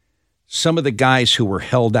 some of the guys who were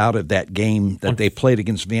held out of that game that they played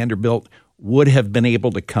against Vanderbilt would have been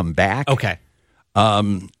able to come back. Okay.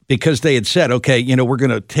 Because they had said, okay, we're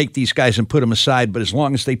going to take these guys and put them aside, but as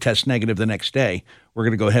long as they test negative the next day, we're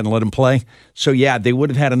going to go ahead and let them play. So, yeah, they would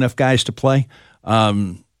have had enough guys to play.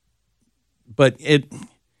 But it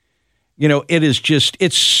is just,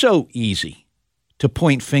 it's so easy to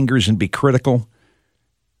point fingers and be critical.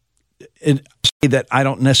 And say that I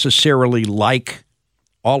don't necessarily like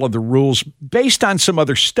all of the rules based on some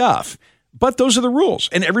other stuff. But those are the rules,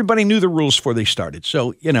 and everybody knew the rules before they started.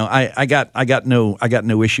 So, I got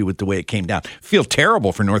no issue with the way it came down. Feel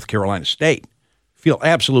terrible for North Carolina State. Feel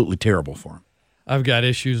absolutely terrible for them. I've got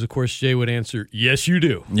issues. Of course, Jay would answer, yes, you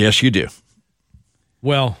do. Yes, you do.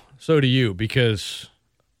 Well, so do you, because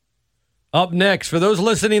up next, for those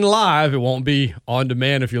listening live, it won't be on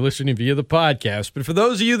demand if you're listening via the podcast, but for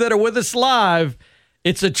those of you that are with us live,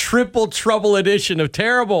 it's a triple trouble edition of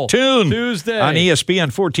Terrible Tuesday on ESPN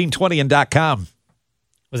 1420 and .com.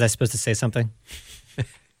 Was I supposed to say something?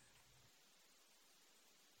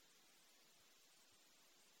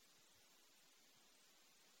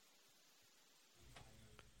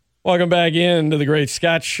 Welcome back into the Great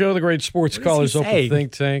Scott Show, the Great Sports Callers Open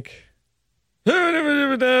Think Tank.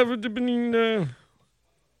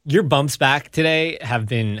 Your bumps back today have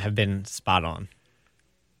been spot on.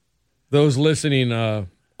 Those listening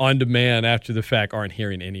on demand after the fact aren't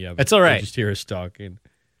hearing any of it. It's all right. They just hear us talking.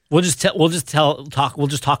 We'll just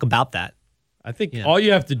talk about that. I think all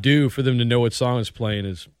you have to do for them to know what song is playing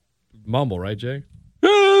is mumble, right, Jay?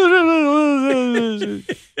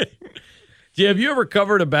 Jay, have you ever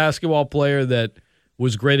covered a basketball player that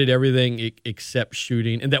was great at everything except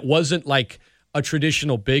shooting, and that wasn't like a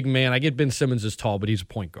traditional big man? I get Ben Simmons is tall, but he's a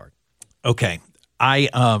point guard. Okay,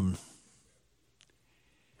 Rajon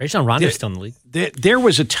Rondo's still in the league. There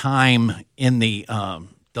was a time in the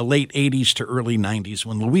late 80s to early 90s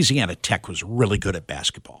when Louisiana Tech was really good at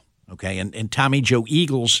basketball, okay? And Tommy Joe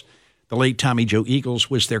Eagles, the late Tommy Joe Eagles,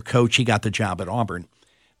 was their coach. He got the job at Auburn.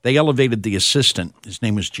 They elevated the assistant. His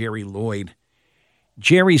name was Jerry Lloyd.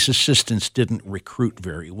 Jerry's assistants didn't recruit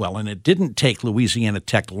very well, and it didn't take Louisiana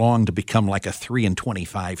Tech long to become like a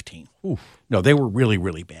 3-25 team. Oof. No, they were really,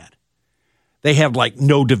 really bad. They had like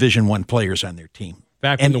no Division I players on their team.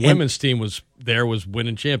 Back when the women's team was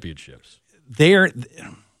winning championships.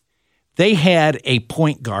 They had a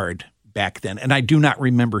point guard back then, and I do not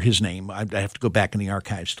remember his name. I have to go back in the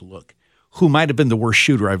archives to look, who might have been the worst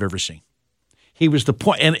shooter I've ever seen. He was the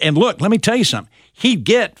point. And look, let me tell you something. He'd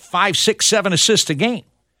get 5, 6, 7 assists a game,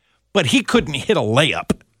 but he couldn't hit a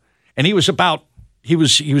layup. And he was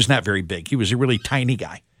not very big. He was a really tiny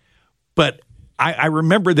guy. But I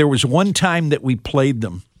remember there was one time that we played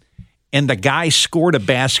them, and the guy scored a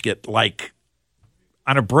basket like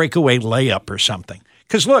on a breakaway layup or something.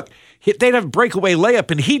 Because, look, they'd have a breakaway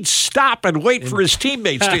layup, and he'd stop and wait for his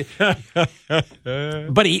teammates to.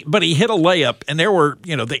 But he hit a layup, and there were,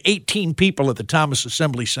 the 18 people at the Thomas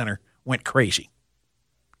Assembly Center went crazy.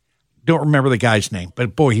 Don't remember the guy's name,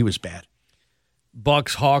 but, boy, he was bad.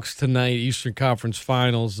 Bucks Hawks tonight, Eastern Conference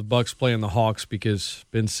Finals. The Bucks playing the Hawks because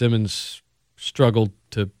Ben Simmons struggled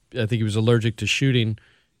to. I think he was allergic to shooting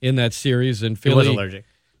in that series, and Philly was allergic.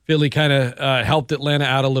 Philly kind of helped Atlanta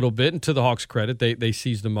out a little bit, and to the Hawks' credit, they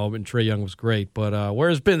seized the moment. Trae Young was great, but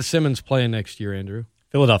where's Ben Simmons playing next year, Andrew?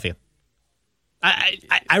 Philadelphia.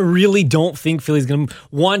 I really don't think Philly's going to.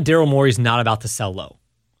 One, Daryl Morey's not about to sell low.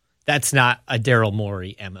 That's not a Daryl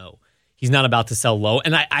Morey MO. He's not about to sell low,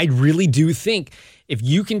 and I really do think if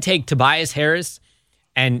you can take Tobias Harris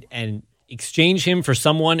and exchange him for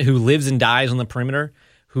someone who lives and dies on the perimeter,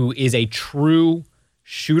 who is a true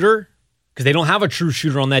shooter, because they don't have a true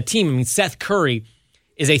shooter on that team. I mean, Seth Curry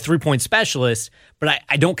is a three-point specialist, but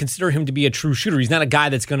I don't consider him to be a true shooter. He's not a guy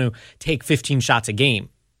that's going to take 15 shots a game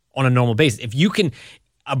on a normal basis. If you can,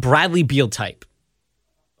 a Bradley Beal type,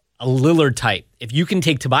 a Lillard type, if you can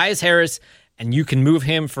take Tobias Harris and you can move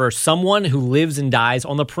him for someone who lives and dies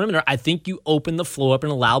on the perimeter, I think you open the floor up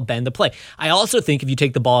and allow Ben to play. I also think if you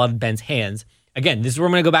take the ball out of Ben's hands, again, this is where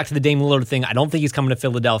I'm going to go back to the Dame Lillard thing. I don't think he's coming to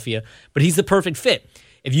Philadelphia, but he's the perfect fit.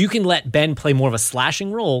 If you can let Ben play more of a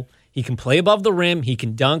slashing role, he can play above the rim, he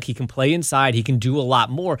can dunk, he can play inside, he can do a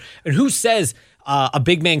lot more. And who says a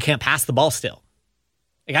big man can't pass the ball still?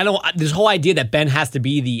 Like this whole idea that Ben has to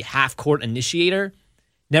be the half-court initiator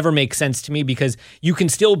never makes sense to me because you can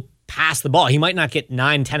still pass the ball. He might not get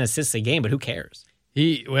 9, 10 assists a game, but who cares?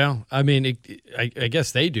 I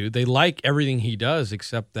guess they do. They like everything he does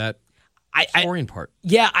except that scoring part.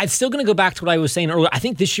 Yeah, I'm still going to go back to what I was saying earlier. I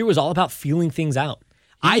think this year was all about feeling things out.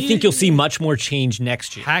 I think you'll see much more change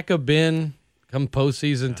next year. Hack a Ben come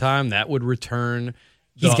postseason time, that would return.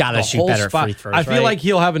 He's got to shoot better free throws. I feel like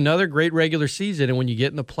he'll have another great regular season, and when you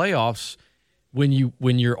get in the playoffs, when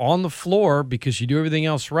you're on the floor because you do everything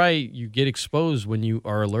else right, you get exposed when you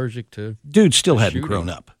are allergic to. Dude still hadn't grown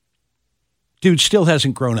up. Dude still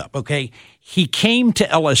hasn't grown up. Okay, he came to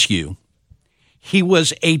LSU. He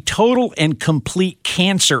was a total and complete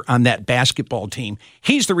cancer on that basketball team.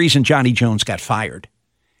 He's the reason Johnny Jones got fired.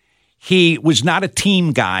 He was not a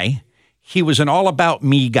team guy. He was an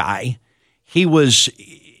all-about-me guy. There was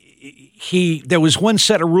one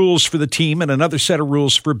set of rules for the team and another set of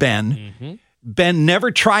rules for Ben. Mm-hmm. Ben never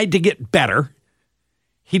tried to get better.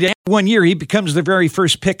 He did 1 year. He becomes the very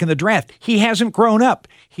first pick in the draft. He hasn't grown up.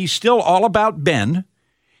 He's still all about Ben.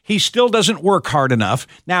 He still doesn't work hard enough.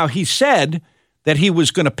 Now, he said that he was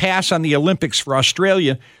going to pass on the Olympics for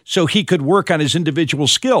Australia so he could work on his individual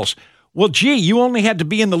skills. Well, gee, you only had to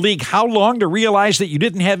be in the league how long to realize that you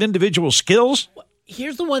didn't have individual skills?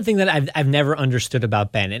 Here's the one thing that I've never understood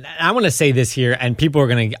about Ben, and I want to say this here, and I'm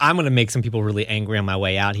going to make some people really angry on my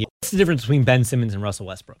way out here. What's the difference between Ben Simmons and Russell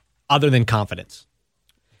Westbrook, other than confidence?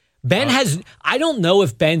 I don't know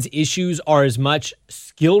if Ben's issues are as much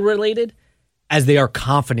skill-related as they are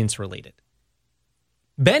confidence-related.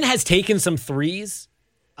 Ben has taken some threes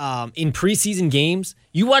in preseason games.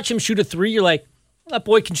 You watch him shoot a three, you're like, well, that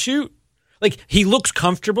boy can shoot. Like, he looks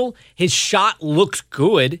comfortable. His shot looks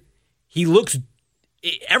good.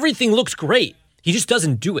 Everything looks great. He just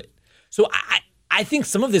doesn't do it. So I think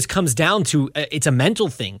some of this comes down to it's a mental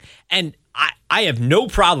thing. And I have no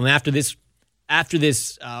problem after this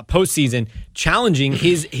postseason challenging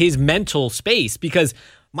his mental space because,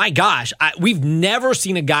 my gosh, we've never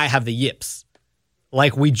seen a guy have the yips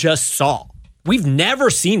like we just saw. We've never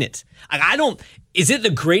seen it. Is it the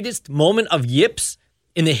greatest moment of yips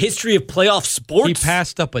in the history of playoff sports? He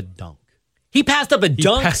passed up a dunk.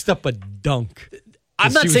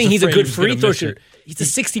 I'm not saying he's a good free throw shooter. He's a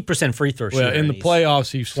 60% free throw shooter. Well, in the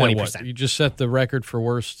playoffs, he's 20%. You just set the record for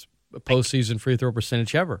worst postseason free throw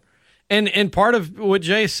percentage ever. And part of what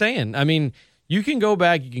Jay is saying, I mean, you can go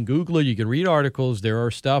back, you can Google it, you can read articles. There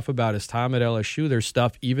are stuff about his time at LSU. There's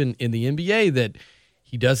stuff even in the NBA that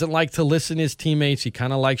he doesn't like to listen to his teammates. He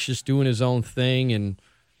kind of likes just doing his own thing. And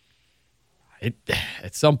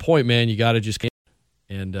at some point, man, you got to just get.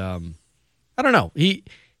 And I don't know.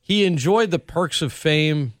 He enjoyed the perks of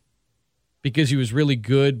fame because he was really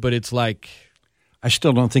good, but it's like. I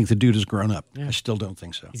still don't think the dude has grown up. Yeah. I still don't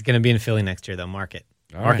think so. He's going to be in Philly next year, though. Mark it.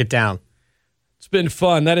 Mark it down. It's been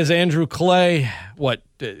fun. That is Andrew Clay. What,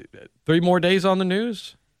 3 more days on the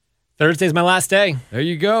news? Thursday's my last day. There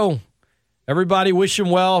you go. Everybody wish him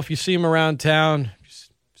well if you see him around town,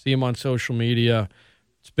 see him on social media.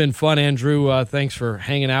 It's been fun, Andrew. Thanks for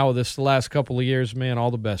hanging out with us the last couple of years, man.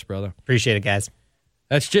 All the best, brother. Appreciate it, guys.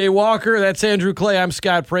 That's Jay Walker. That's Andrew Clay. I'm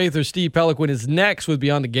Scott Prather. Steve Peliquin is next with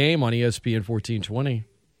Beyond the Game on ESPN 1420.